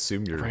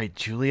assume you're... Right,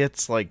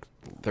 Juliet's like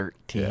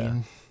 13. Yeah.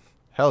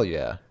 Hell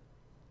yeah.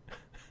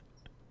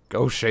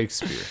 Go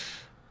Shakespeare.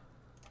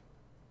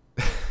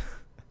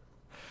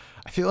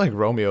 I feel like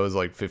Romeo is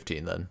like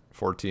 15 then.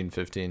 14,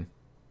 15.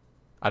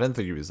 I didn't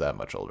think he was that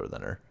much older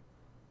than her.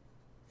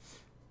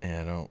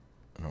 Yeah, I don't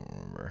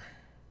remember.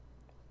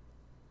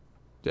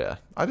 Yeah,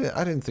 I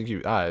didn't think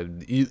you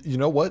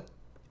know what?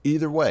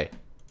 Either way,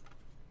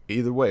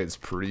 it's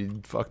pretty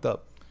fucked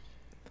up.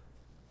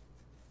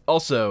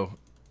 Also,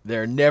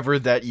 they're never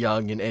that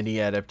young in any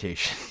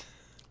adaptation.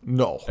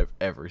 No, I've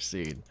ever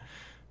seen.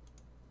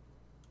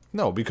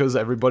 No, because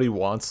everybody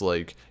wants,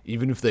 like,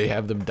 even if they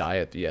have them die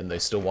at the end, they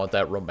still want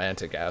that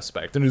romantic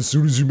aspect. And as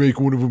soon as you make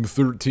one of them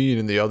 13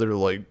 and the other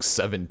like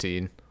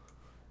 17,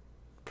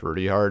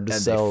 pretty hard to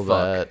sell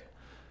that.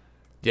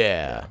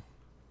 Yeah.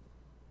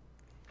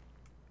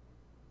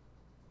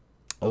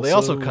 Well, they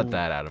also cut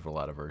that out of a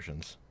lot of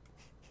versions.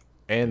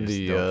 And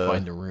they don't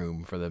find a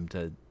room for them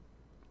to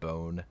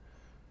bone.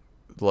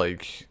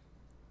 Like,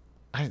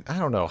 I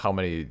don't know how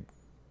many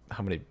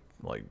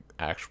like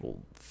actual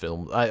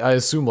film. I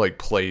assume like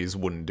plays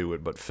wouldn't do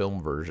it, but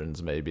film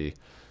versions maybe.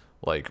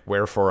 Like,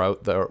 wherefore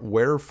art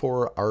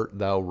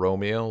thou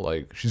Romeo?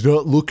 Like, she's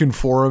not looking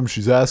for him,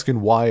 she's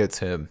asking why it's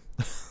him.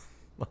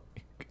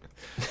 Like,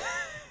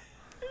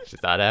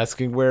 she's not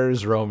asking where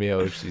is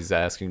Romeo, she's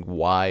asking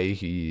why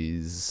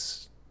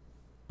he's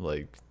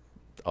like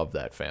of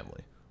that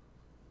family.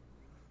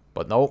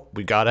 But nope,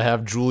 we gotta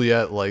have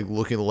Juliet like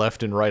looking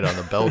left and right on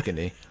the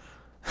balcony.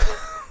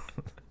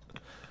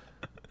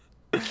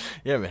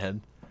 Yeah,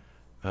 man.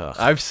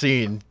 I've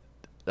seen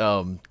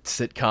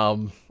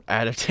sitcom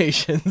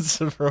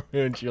adaptations of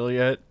Romeo and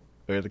Juliet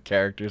where the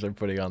characters are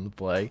putting on the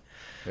play.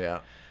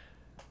 Yeah.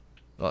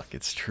 Look,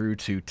 it's true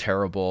to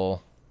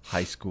terrible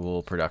high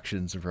school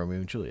productions of Romeo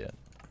and Juliet.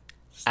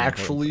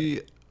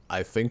 Actually,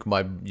 I think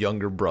my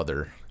younger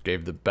brother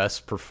gave the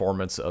best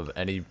performance of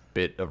any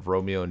bit of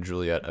Romeo and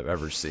Juliet I've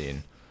ever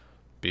seen,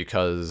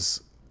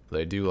 because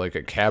they do like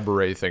a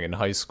cabaret thing in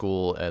high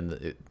school, and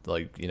it,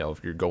 like, you know,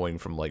 if you're going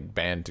from like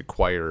band to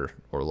choir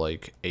or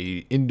like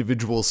a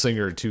individual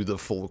singer to the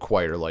full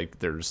choir, like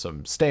there's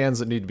some stands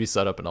that need to be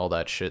set up and all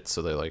that shit,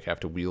 so they like have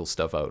to wheel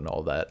stuff out and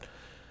all that.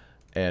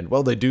 And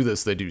while they do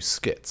this, they do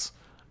skits.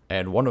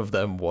 And one of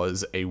them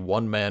was a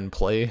one-man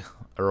play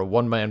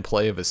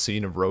of a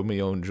scene of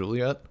Romeo and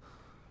Juliet.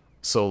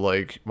 So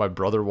like my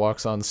brother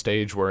walks on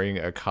stage wearing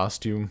a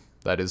costume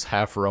that is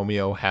half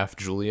Romeo, half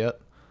Juliet.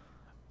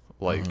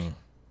 Like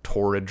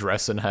tore a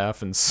dress in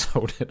half and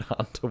sewed it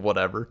onto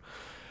whatever,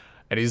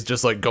 and he's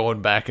just like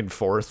going back and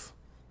forth.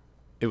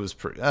 It was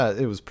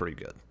pretty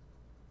good.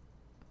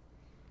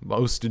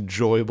 Most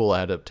enjoyable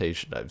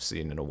adaptation I've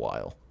seen in a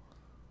while.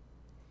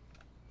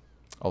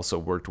 Also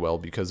worked well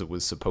because it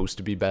was supposed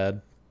to be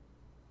bad.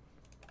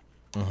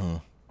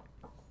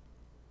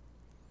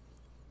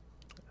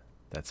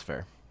 That's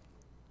fair.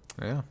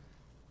 Yeah.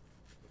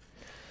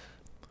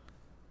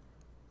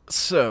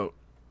 So,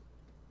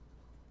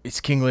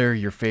 is King Lear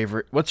your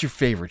favorite? What's your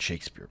favorite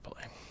Shakespeare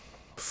play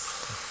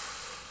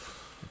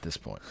at this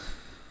point?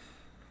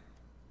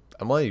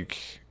 I'm like,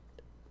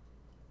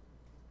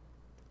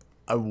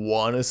 I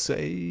want to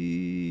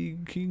say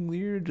King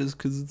Lear just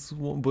because it's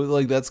one, but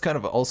like that's kind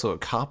of also a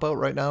cop out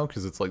right now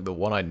because it's like the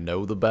one I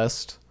know the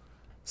best.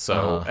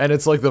 So and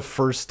it's like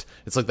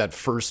it's like that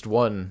first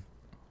one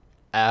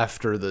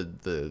after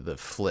the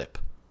flip.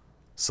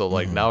 So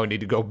like now I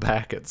need to go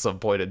back at some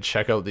point and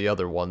check out the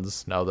other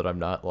ones now that I'm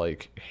not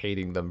like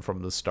hating them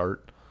from the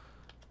start.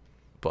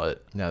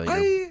 But now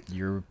that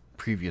your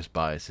previous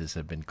biases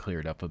have been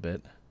cleared up a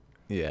bit.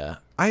 Yeah.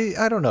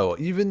 I don't know.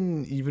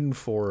 Even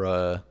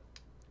for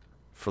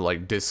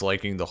like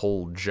disliking the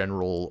whole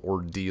general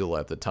ordeal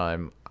at the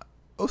time,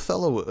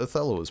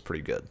 Othello was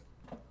pretty good.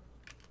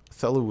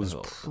 Othello was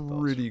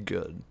pretty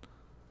good.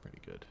 Pretty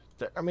good.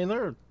 I mean,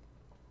 there are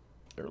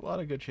a lot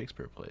of good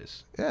Shakespeare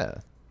plays. Yeah.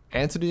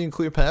 Antony and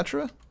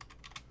Cleopatra?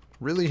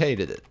 Really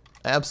hated it.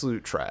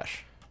 Absolute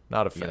trash.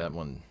 Not a fan. Yeah, that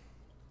one.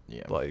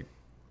 Yeah. Like,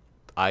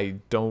 I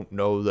don't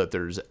know that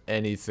there's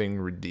anything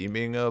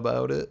redeeming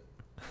about it.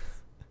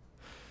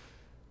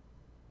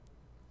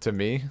 To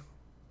me.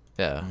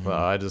 Yeah.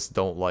 Well, I just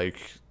don't like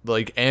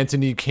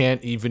Antony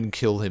can't even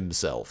kill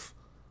himself.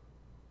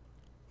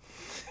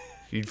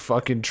 He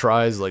fucking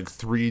tries like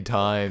 3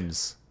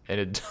 times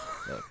and it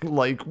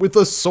like with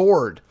a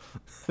sword.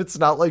 It's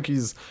not like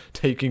he's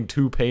taking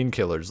 2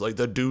 painkillers. Like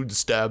the dude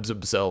stabs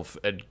himself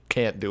and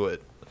can't do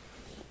it.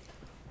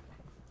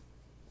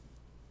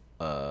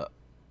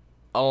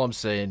 All I'm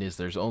saying is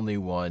there's only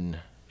one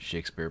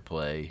Shakespeare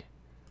play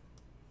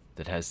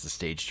that has the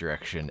stage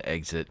direction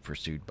exit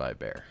pursued by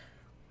bear.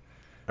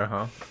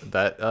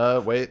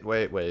 That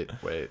wait.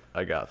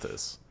 I got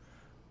this.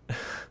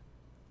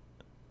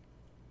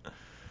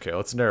 Okay,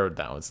 let's narrow it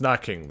down. It's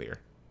not King Lear.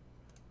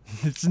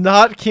 It's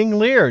not King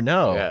Lear,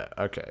 no. Yeah,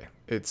 okay.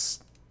 I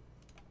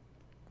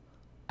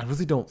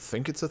really don't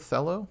think it's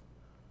Othello.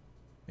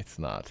 It's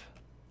not.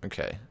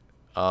 Okay.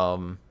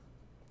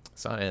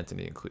 It's not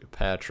Antony and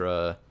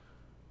Cleopatra.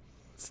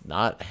 It's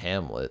not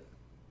Hamlet.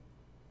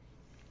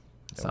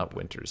 It's not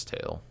Winter's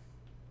Tale.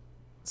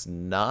 It's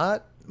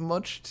not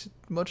Much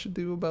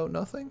Ado About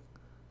Nothing.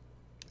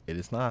 It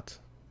is not.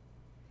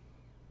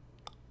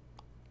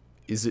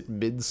 Is it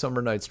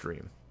Midsummer Night's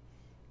Dream?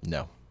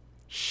 No.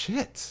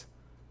 Shit.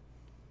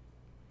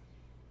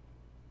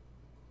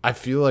 I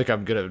feel like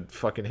I'm gonna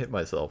fucking hit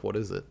myself. What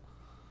is it?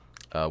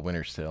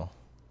 Winter's Tale.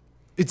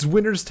 It's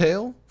Winter's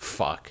Tale?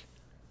 Fuck.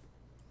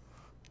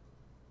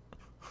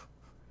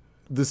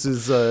 This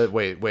is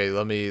wait,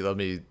 let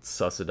me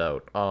suss it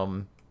out.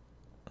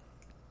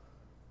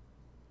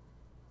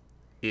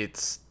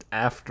 It's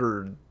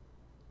after,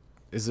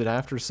 is it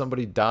after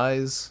somebody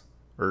dies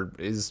or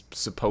is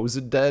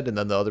supposed dead and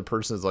then the other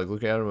person is like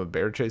looking at him and a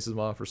bear chases him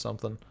off or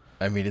something?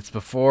 I mean, it's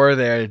before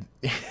they're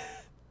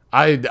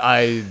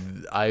I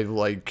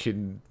like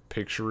can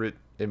picture it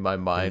in my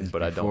mind,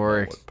 but I don't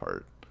know what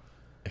part.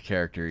 A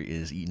character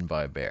is eaten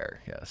by a bear,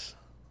 yes.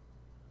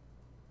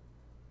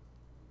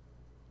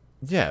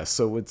 Yeah,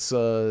 so it's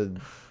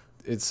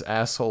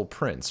asshole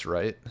prince,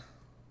 right?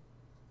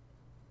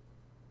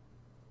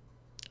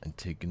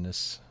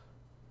 Antigonus.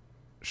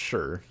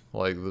 Sure.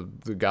 Like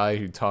the guy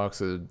who talks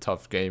a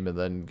tough game and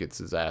then gets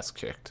his ass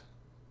kicked.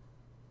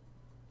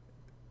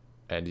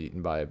 And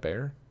eaten by a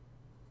bear?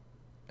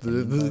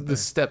 The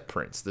step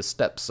prince, the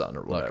stepson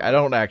or whatever. Look, I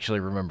don't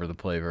actually remember the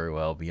play very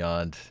well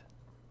beyond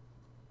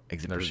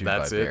Exit Pursued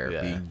by Bear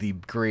being the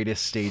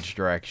greatest stage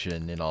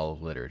direction in all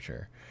of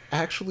literature.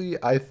 Actually,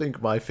 I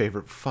think my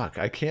favorite... Fuck,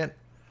 I can't...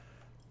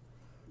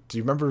 Do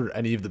you remember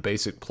any of the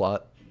basic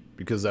plot?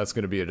 Because that's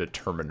going to be a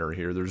determiner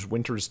here. There's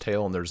Winter's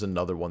Tale and there's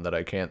another one that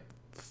I can't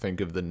think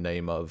of the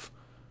name of.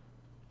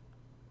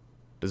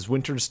 Does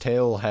Winter's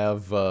Tale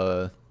have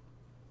the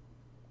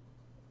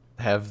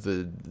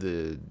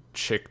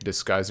chick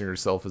disguising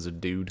herself as a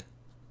dude?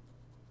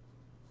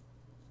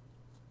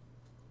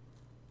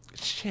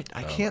 Shit,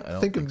 I can't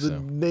think of the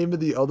name of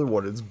the other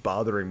one. It's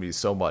bothering me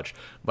so much.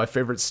 My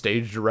favorite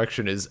stage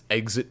direction is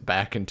exit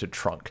back into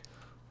trunk.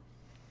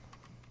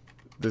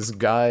 This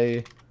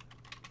guy,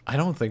 I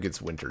don't think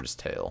it's Winter's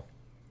Tale.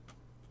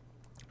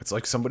 It's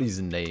like somebody's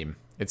name.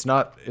 It's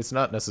not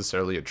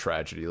necessarily a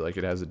tragedy. Like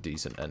it has a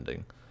decent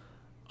ending.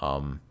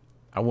 I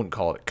wouldn't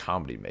call it a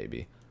comedy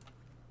maybe.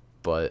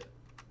 But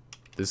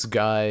this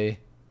guy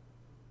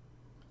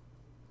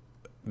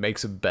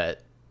makes a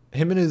bet.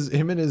 Him and his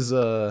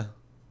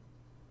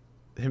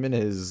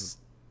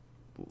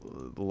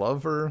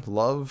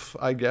love,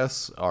 I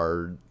guess,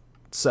 are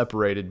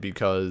separated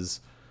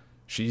because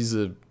she's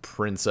a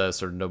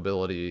princess or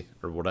nobility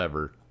or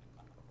whatever.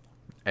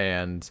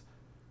 And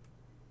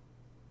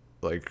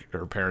like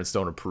her parents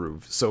don't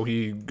approve. So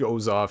he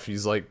goes off,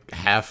 he's like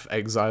half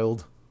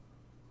exiled.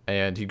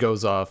 And he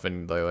goes off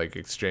and they like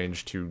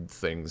exchange 2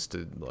 things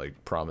to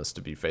like promise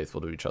to be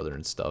faithful to each other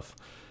and stuff.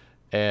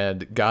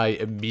 And guy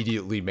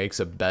immediately makes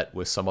a bet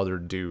with some other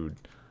dude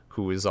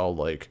who is all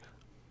like,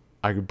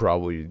 I could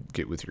probably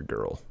get with your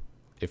girl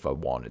if I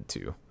wanted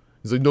to.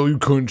 He's like, no, you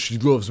couldn't. She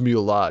loves me a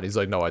lot. He's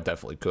like, no, I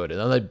definitely could. And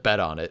then they bet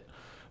on it.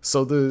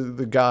 So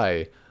the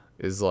guy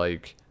is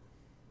like,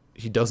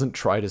 he doesn't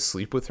try to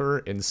sleep with her.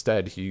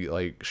 Instead, he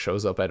like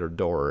shows up at her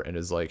door and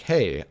is like,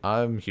 "Hey,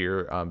 I'm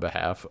here on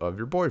behalf of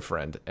your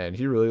boyfriend, and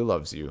he really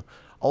loves you.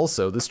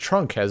 Also, this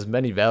trunk has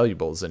many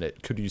valuables in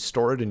it. Could you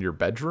store it in your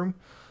bedroom?"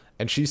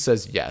 And she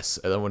says yes.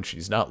 And then when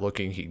she's not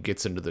looking, he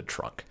gets into the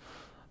trunk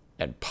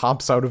and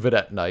pops out of it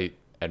at night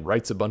and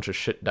writes a bunch of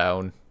shit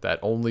down that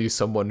only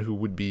someone who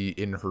would be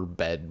in her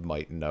bed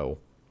might know.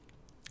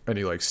 And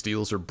he like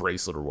steals her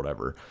bracelet or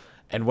whatever.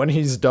 And when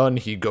he's done,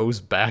 he goes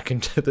back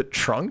into the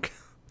trunk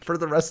for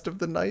the rest of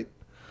the night.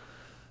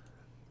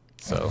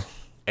 So,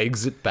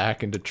 exit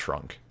back into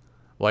trunk.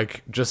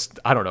 Like, just,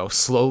 I don't know,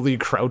 slowly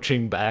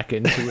crouching back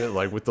into it,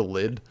 like with the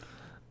lid.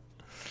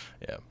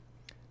 Yeah.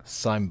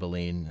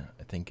 Cymbeline,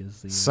 I think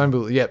is the...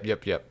 Cymbeline,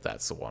 yep,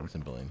 that's the one.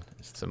 Cymbeline.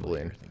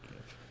 Cymbeline.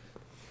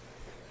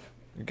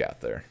 You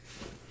got there.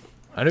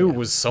 I knew it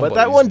was somebody's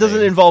But that one doesn't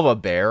name. involve a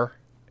bear.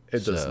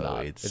 It does so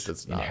not. It's It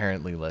does not.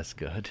 inherently less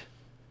good.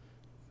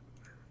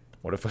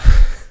 What if...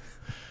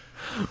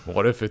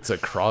 What if it's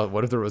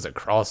what if there was a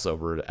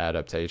crossover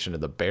adaptation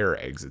and the bear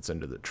exits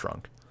into the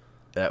trunk?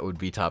 That would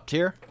be top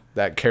tier.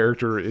 That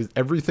character is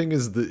everything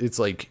is it's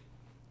like,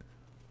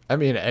 I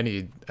mean,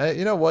 any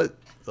you know what,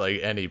 like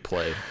any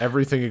play,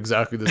 everything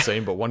exactly the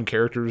same, but one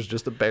character is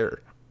just a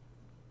bear,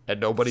 and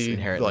nobody It's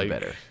inherently like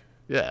better.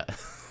 Yeah.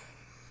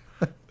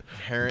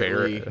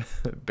 Inherently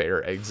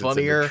bear exits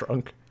funnier, in the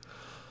trunk.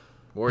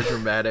 more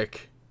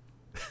dramatic.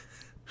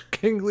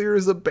 King Lear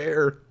is a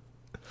bear.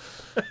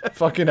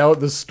 Fucking out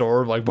in the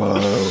storm, like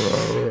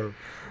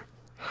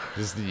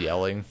just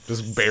yelling,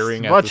 just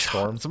bearing at the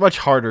storm. It's much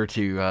harder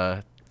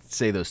to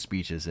say those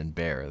speeches in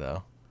Bear,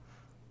 though.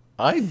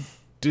 I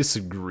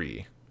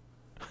disagree.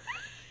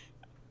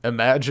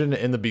 Imagine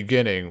in the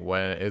beginning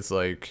when it's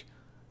like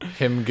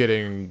him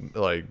getting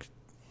like,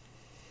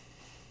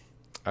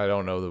 I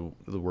don't know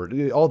the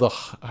word, all the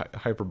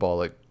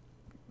hyperbolic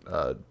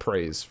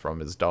praise from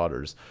his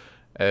daughters,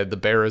 and the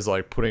bear is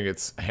like putting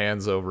its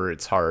hands over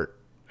its heart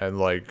and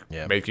like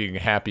making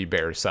happy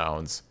bear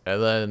sounds,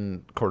 and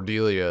then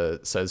Cordelia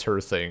says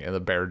her thing, and the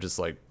bear just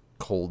like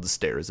cold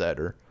stares at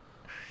her,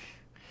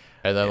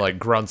 and then like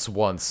grunts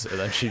once, and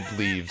then she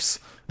leaves.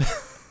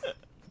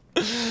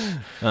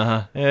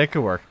 Yeah, it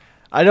could work.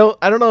 I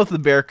don't know if the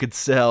bear could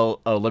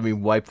sell. Oh, let me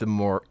wipe the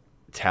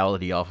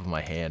mortality off of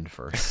my hand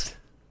first.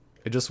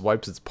 It just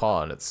wipes its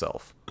paw on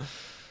itself.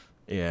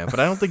 Yeah, but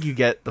I don't think you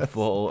get the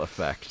full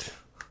effect.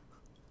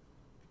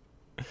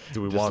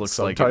 Do we Just want looks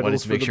like it subtitles wanted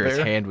to for make the sure bear?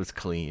 his hand was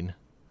clean.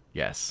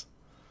 Yes.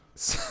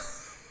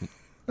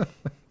 I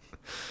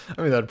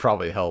mean, that'd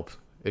probably help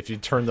if you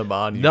turn them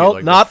on. You No, get,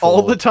 like, not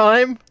all full- the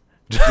time.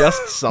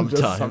 Just sometimes.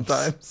 Just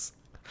sometimes.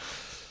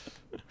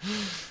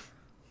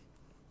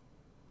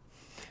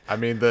 I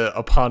mean, the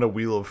upon a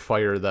wheel of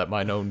fire that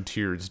mine own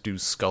tears do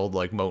scald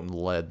like molten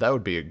lead. That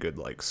would be a good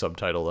like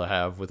subtitle to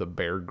have with a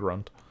bear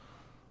grunt.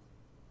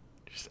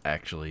 Just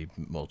actually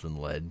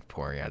molten lead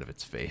pouring out of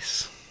its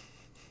face.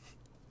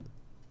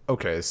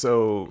 Okay,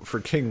 so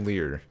for King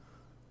Lear,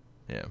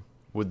 Yeah.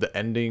 would the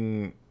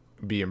ending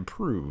be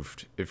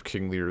improved if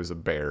King Lear is a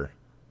bear,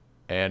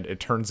 and it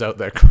turns out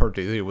that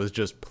Cordelia was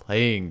just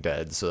playing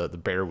dead so that the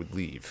bear would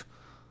leave?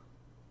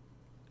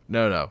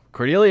 No.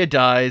 Cordelia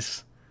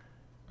dies,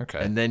 Okay,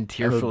 and then the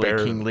tearfully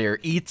bear- King Lear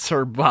eats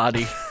her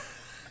body,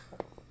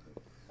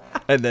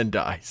 and then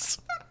dies.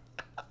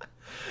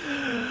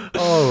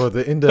 Oh,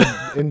 the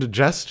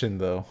indigestion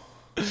though.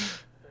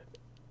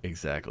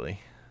 Exactly.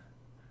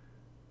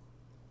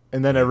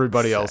 And then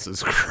everybody else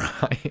is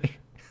crying.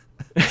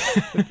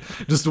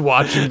 Just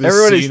watching this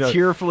Everybody's scene.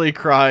 tearfully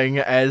crying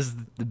as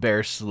the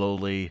bear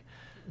slowly...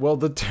 Well,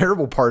 the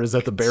terrible part is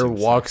that the bear Consumes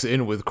her. walks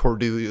in with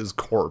Cordelia's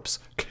corpse,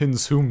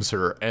 consumes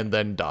her, and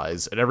then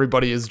dies. And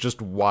everybody is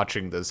just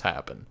watching this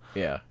happen.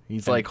 Yeah.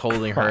 He's like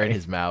holding her in crying.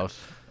 his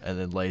mouth, and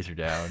then lays her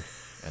down,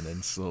 and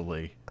then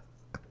slowly...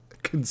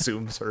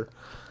 Consumes her.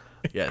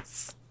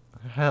 Yes.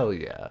 Hell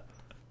yeah.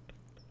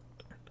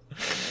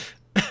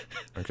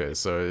 Okay,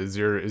 so is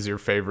your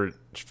favorite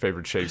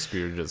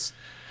Shakespeare just...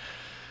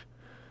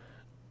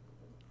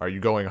 Are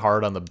you going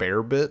hard on the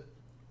bear bit?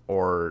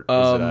 Or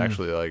is it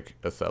actually like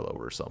Othello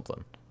or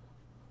something?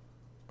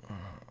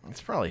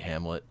 It's probably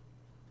Hamlet.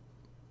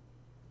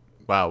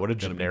 Wow, what a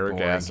Gonna be generic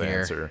boring ass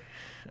here.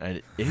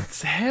 answer.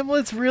 It's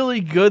Hamlet's really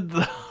good,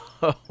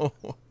 though.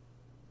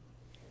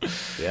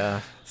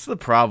 Yeah. That's the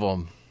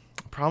problem.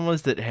 The problem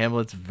is that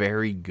Hamlet's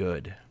very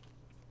good.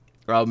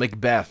 Well,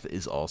 Macbeth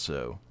is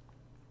also.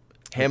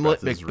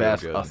 Hamlet, Macbeth is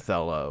Macbeth, really good.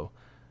 Othello.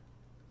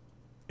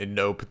 In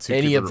no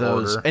particular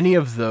order. Any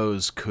of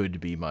those could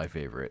be my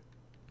favorite.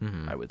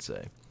 I would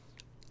say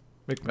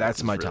Macbeth that's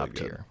is my really top good.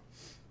 tier.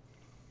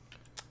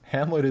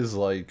 Hamlet is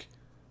like...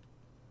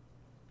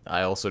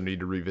 I also need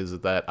to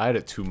revisit that. I had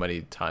it too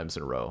many times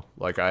in a row.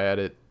 Like, I had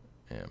it,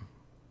 Yeah.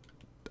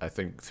 I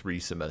think, 3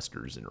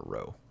 semesters in a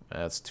row.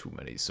 That's too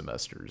many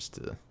semesters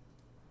to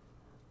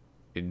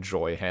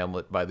enjoy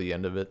Hamlet by the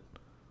end of it.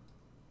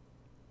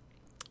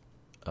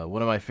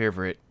 One of my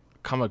favorite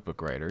comic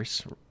book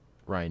writers,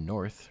 Ryan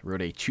North,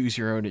 wrote a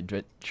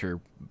choose-your-own-adventure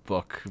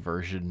book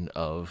version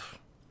of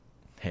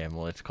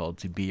Hamlet called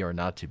To Be or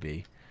Not to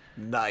Be,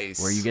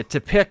 Nice. where you get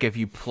to pick if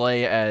you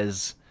play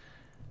as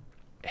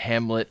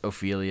Hamlet,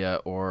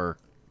 Ophelia, or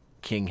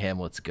King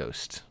Hamlet's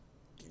ghost.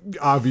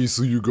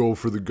 Obviously, you go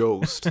for the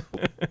ghost.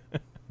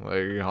 Like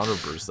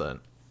 100%.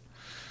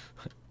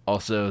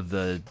 Also,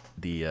 the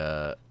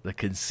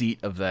conceit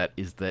of that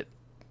is that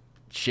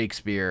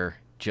Shakespeare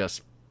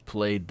just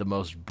played the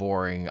most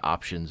boring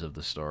options of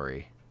the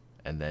story,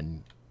 and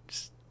then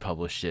just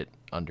published it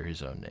under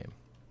his own name,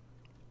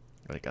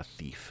 like a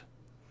thief.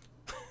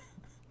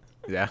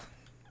 Yeah.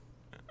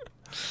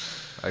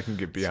 I can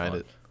get behind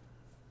it.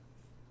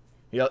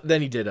 Yeah.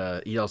 Then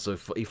he also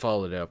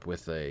followed it up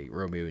with a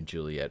Romeo and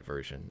Juliet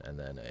version, and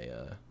then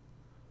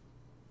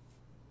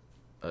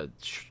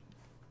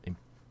he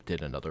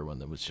did another one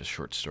that was just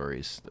short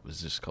stories. That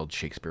was just called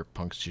Shakespeare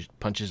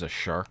Punches a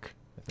Shark,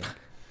 I think.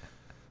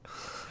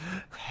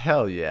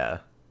 Hell yeah.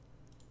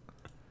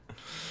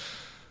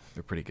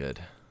 They're pretty good.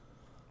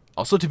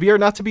 Also, To Be or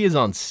Not to Be is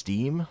on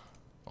Steam,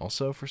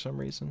 also, for some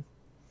reason.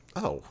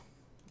 Oh.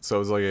 So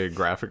it's like a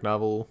graphic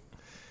novel?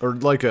 Or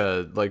like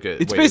a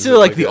It's basically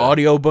like the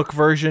audiobook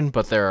version,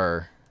 but there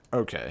are...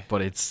 Okay.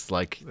 But it's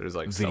like There's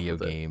like video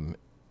game.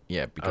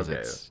 Yeah, because Okay.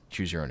 it's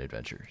choose your own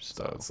adventure.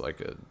 So it's like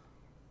a...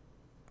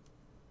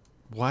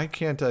 Why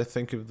can't I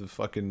think of the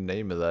fucking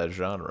name of that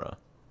genre?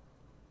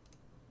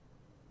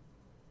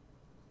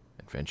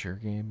 Adventure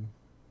game?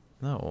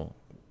 No.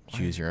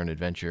 Choose your own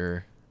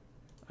adventure.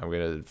 I'm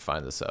gonna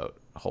find this out.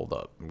 Hold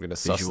up. I'm gonna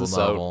suss Visual this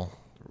novel.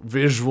 out.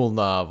 Visual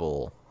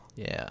novel.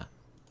 Yeah.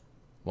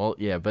 Well,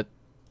 yeah, but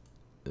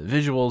the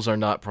visuals are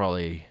not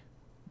probably...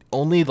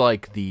 Only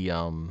like the...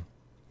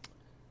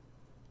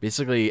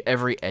 Basically,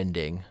 every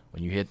ending,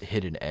 when you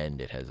hit an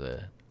end, it has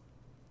a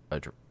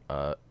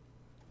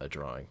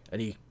drawing.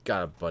 And he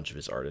got a bunch of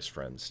his artist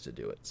friends to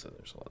do it, so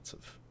there's lots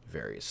of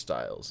various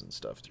styles and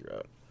stuff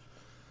throughout.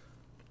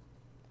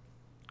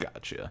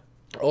 Gotcha.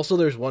 Also,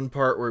 there's one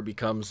part where it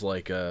becomes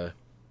like a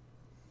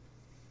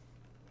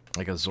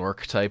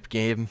Zork type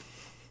game,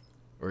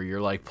 where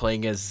you're like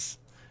playing as...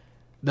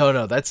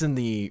 No, that's in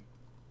the...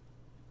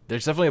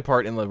 There's definitely a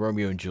part in the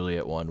Romeo and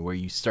Juliet one where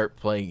you start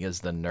playing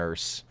as the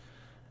nurse,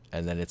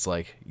 and then it's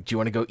like, do you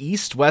want to go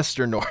east, west,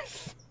 or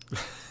north?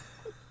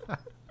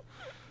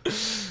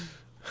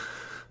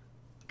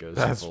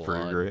 That's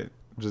pretty great.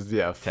 Just,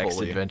 yeah, text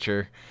fully.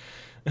 adventure.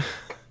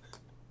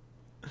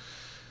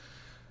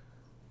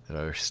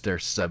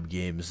 There's sub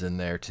games in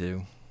there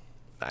too.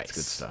 Nice. It's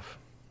good stuff.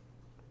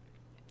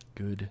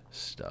 Good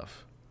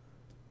stuff.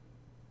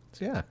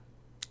 So yeah,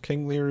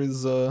 King Lear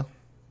is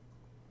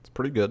it's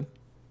pretty good.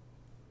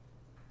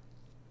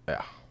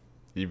 Yeah.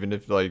 Even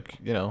if, like,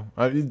 you know,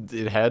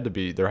 there had to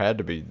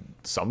be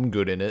some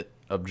good in it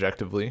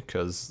objectively,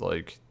 because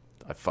like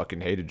I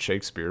fucking hated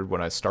Shakespeare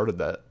when I started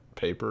that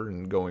paper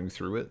and going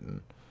through it,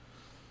 and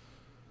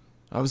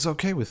I was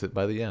okay with it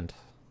by the end.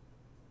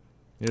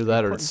 Either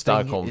that or it's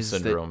Stockholm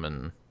syndrome,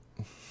 and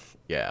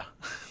yeah,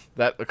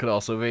 that could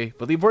also be.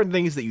 But the important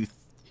thing is that you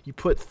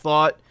put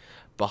thought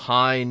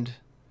behind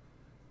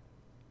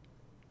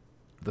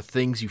the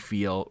things you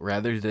feel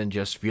rather than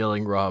just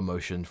feeling raw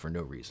emotion for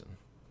no reason.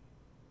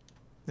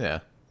 yeah,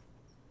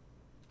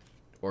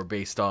 Or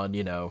based on,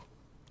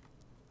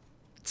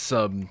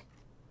 some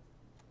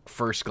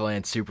first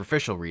glance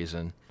superficial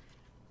reason.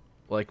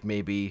 Like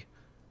maybe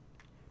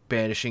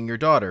banishing your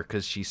daughter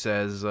because she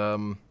says,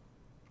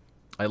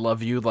 I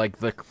love you, like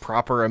the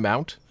proper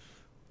amount.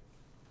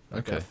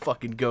 I'm gonna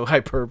fucking go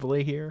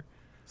hyperbole here.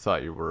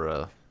 Thought you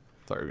were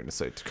gonna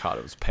say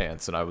Takado's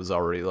pants, and I was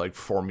already like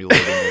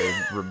formulating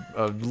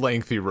a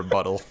lengthy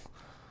rebuttal.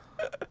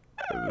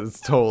 It's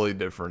totally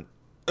different.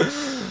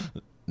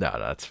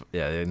 No,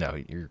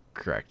 you're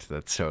correct.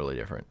 That's totally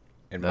different.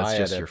 That's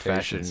just your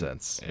fashion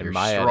sense. Your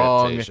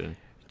adaptation.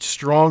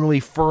 Strongly,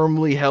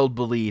 firmly held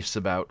beliefs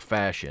about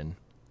fashion.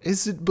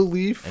 Is it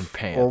belief? And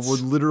pants. Or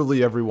would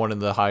literally everyone in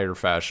the higher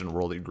fashion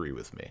world agree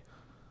with me?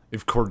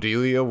 If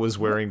Cordelia was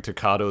wearing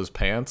Takado's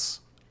pants,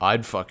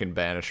 I'd fucking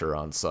banish her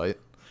on sight.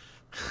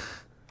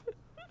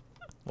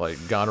 Like,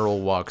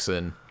 Goneril walks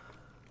in,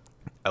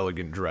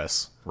 elegant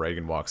dress.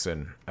 Reagan walks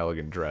in,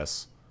 elegant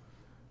dress.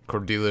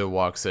 Cordelia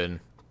walks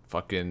in,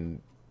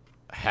 fucking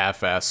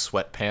half-ass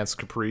sweatpants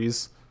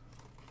capris.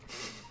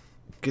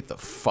 Get the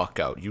fuck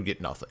out. You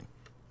get nothing.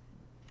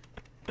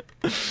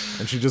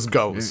 And she just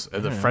goes.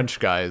 And the French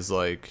guy is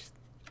like,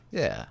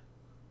 yeah,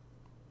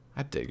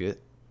 I dig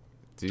it.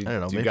 I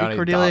don't know. Maybe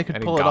Cordelia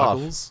could pull it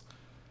off.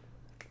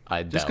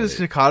 I doubt Just because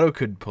it. Takado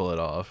could pull it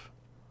off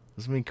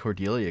doesn't mean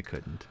Cordelia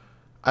couldn't.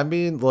 I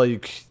mean,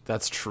 like,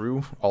 that's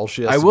true. All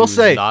she has I to will do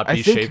say, is not be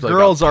I think shaped like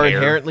girls a are pear.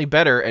 inherently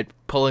better at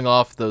pulling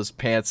off those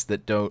pants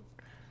that don't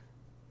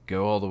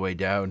go all the way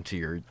down to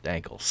your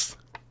ankles.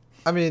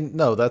 I mean,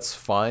 no, that's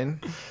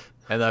fine.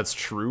 And that's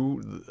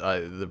true.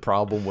 The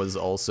problem was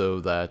also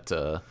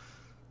that,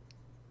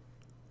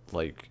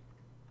 like,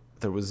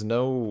 there was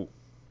no...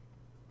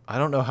 I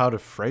don't know how to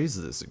phrase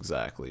this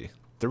exactly.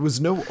 There was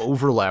no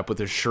overlap with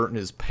his shirt and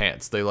his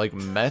pants. They, like,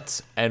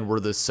 met and were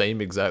the same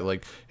exact...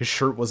 Like, his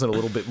shirt wasn't a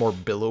little bit more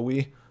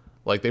billowy.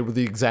 Like, they were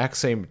the exact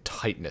same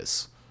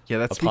tightness. Yeah,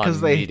 that's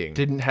because they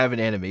didn't have an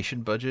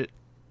animation budget.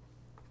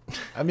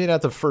 I mean,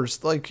 at the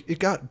first, like, it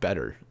got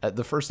better. At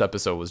the first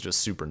episode was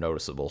just super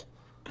noticeable.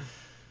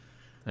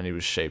 And he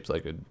was shaped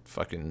like a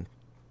fucking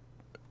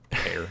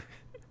pear.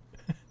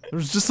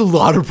 There's just a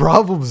lot of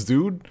problems,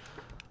 dude.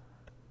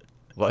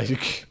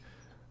 Like,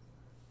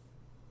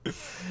 it's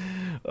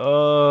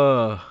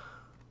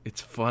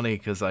funny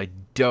because I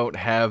don't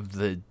have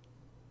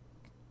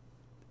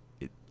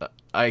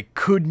I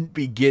couldn't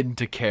begin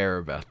to care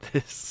about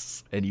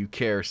this, and you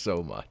care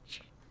so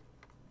much.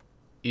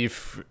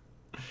 If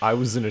I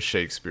was in a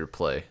Shakespeare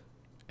play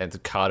and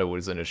Takata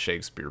was in a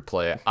Shakespeare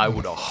play, I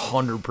would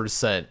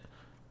 100%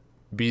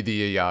 be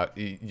the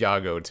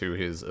Iago to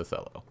his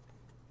Othello.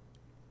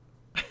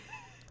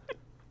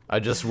 I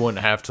just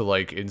wouldn't have to,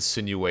 like,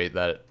 insinuate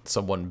that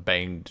someone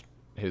banged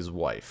his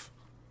wife.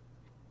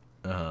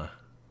 Yeah.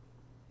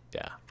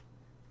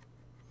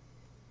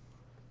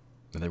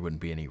 And there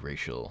wouldn't be any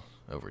racial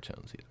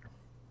overtones either.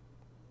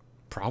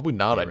 Probably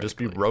not. I'd just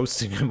be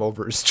roasting him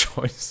over his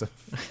choice of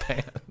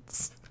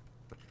pants.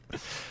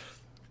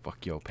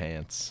 Fuck your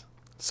pants.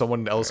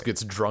 Someone else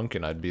gets drunk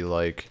and I'd be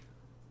like,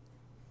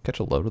 catch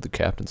a load of the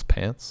captain's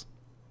pants?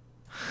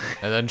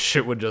 And then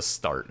shit would just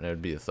start and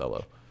it'd be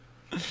Othello.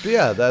 But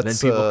yeah,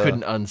 that's... Then people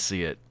couldn't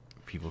unsee it.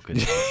 People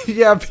couldn't.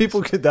 Yeah,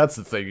 people could. That's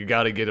the thing. You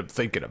got to get them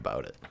thinking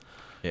about it.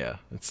 Yeah,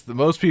 it's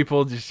most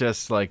people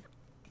just like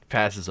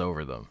passes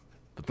over them,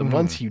 but the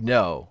ones you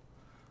know,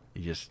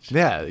 you just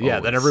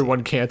Then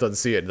everyone can't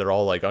unsee it. They're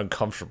all like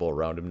uncomfortable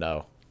around him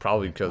now,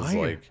 probably because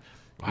why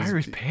are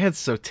his pants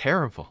so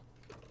terrible?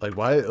 Like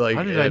why? Like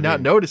how did I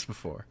not notice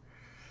before?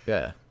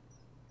 Yeah.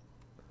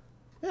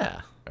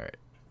 All right.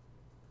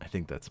 I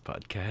think that's a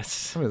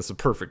podcast. I mean, it's a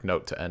perfect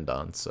note to end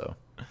on. So.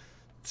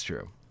 It's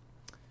true.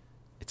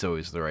 It's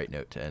always the right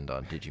note to end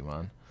on,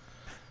 Digimon.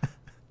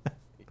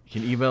 You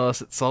can email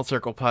us at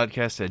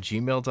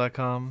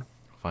saltcirclepodcast@gmail.com.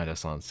 Find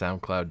us on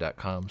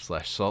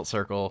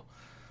soundcloud.com/saltcircle.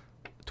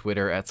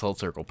 Twitter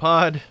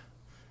 @saltcirclepod.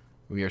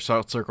 We are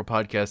Salt Circle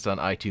Podcast on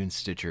iTunes,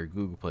 Stitcher,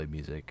 Google Play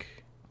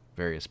Music,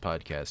 various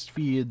podcast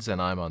feeds, and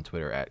I'm on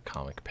Twitter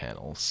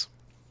 @comicpanels.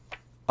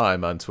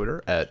 I'm on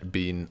Twitter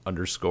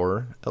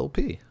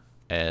 @bean_LP.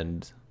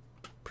 And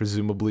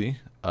presumably,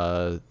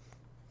 there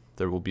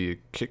will be a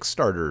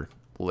Kickstarter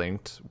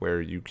linked where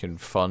you can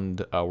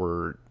fund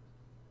our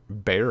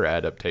bear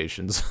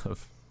adaptations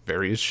of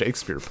various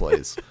Shakespeare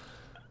plays.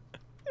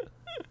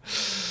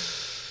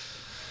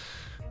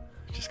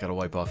 Just gotta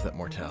wipe off that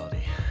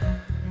mortality.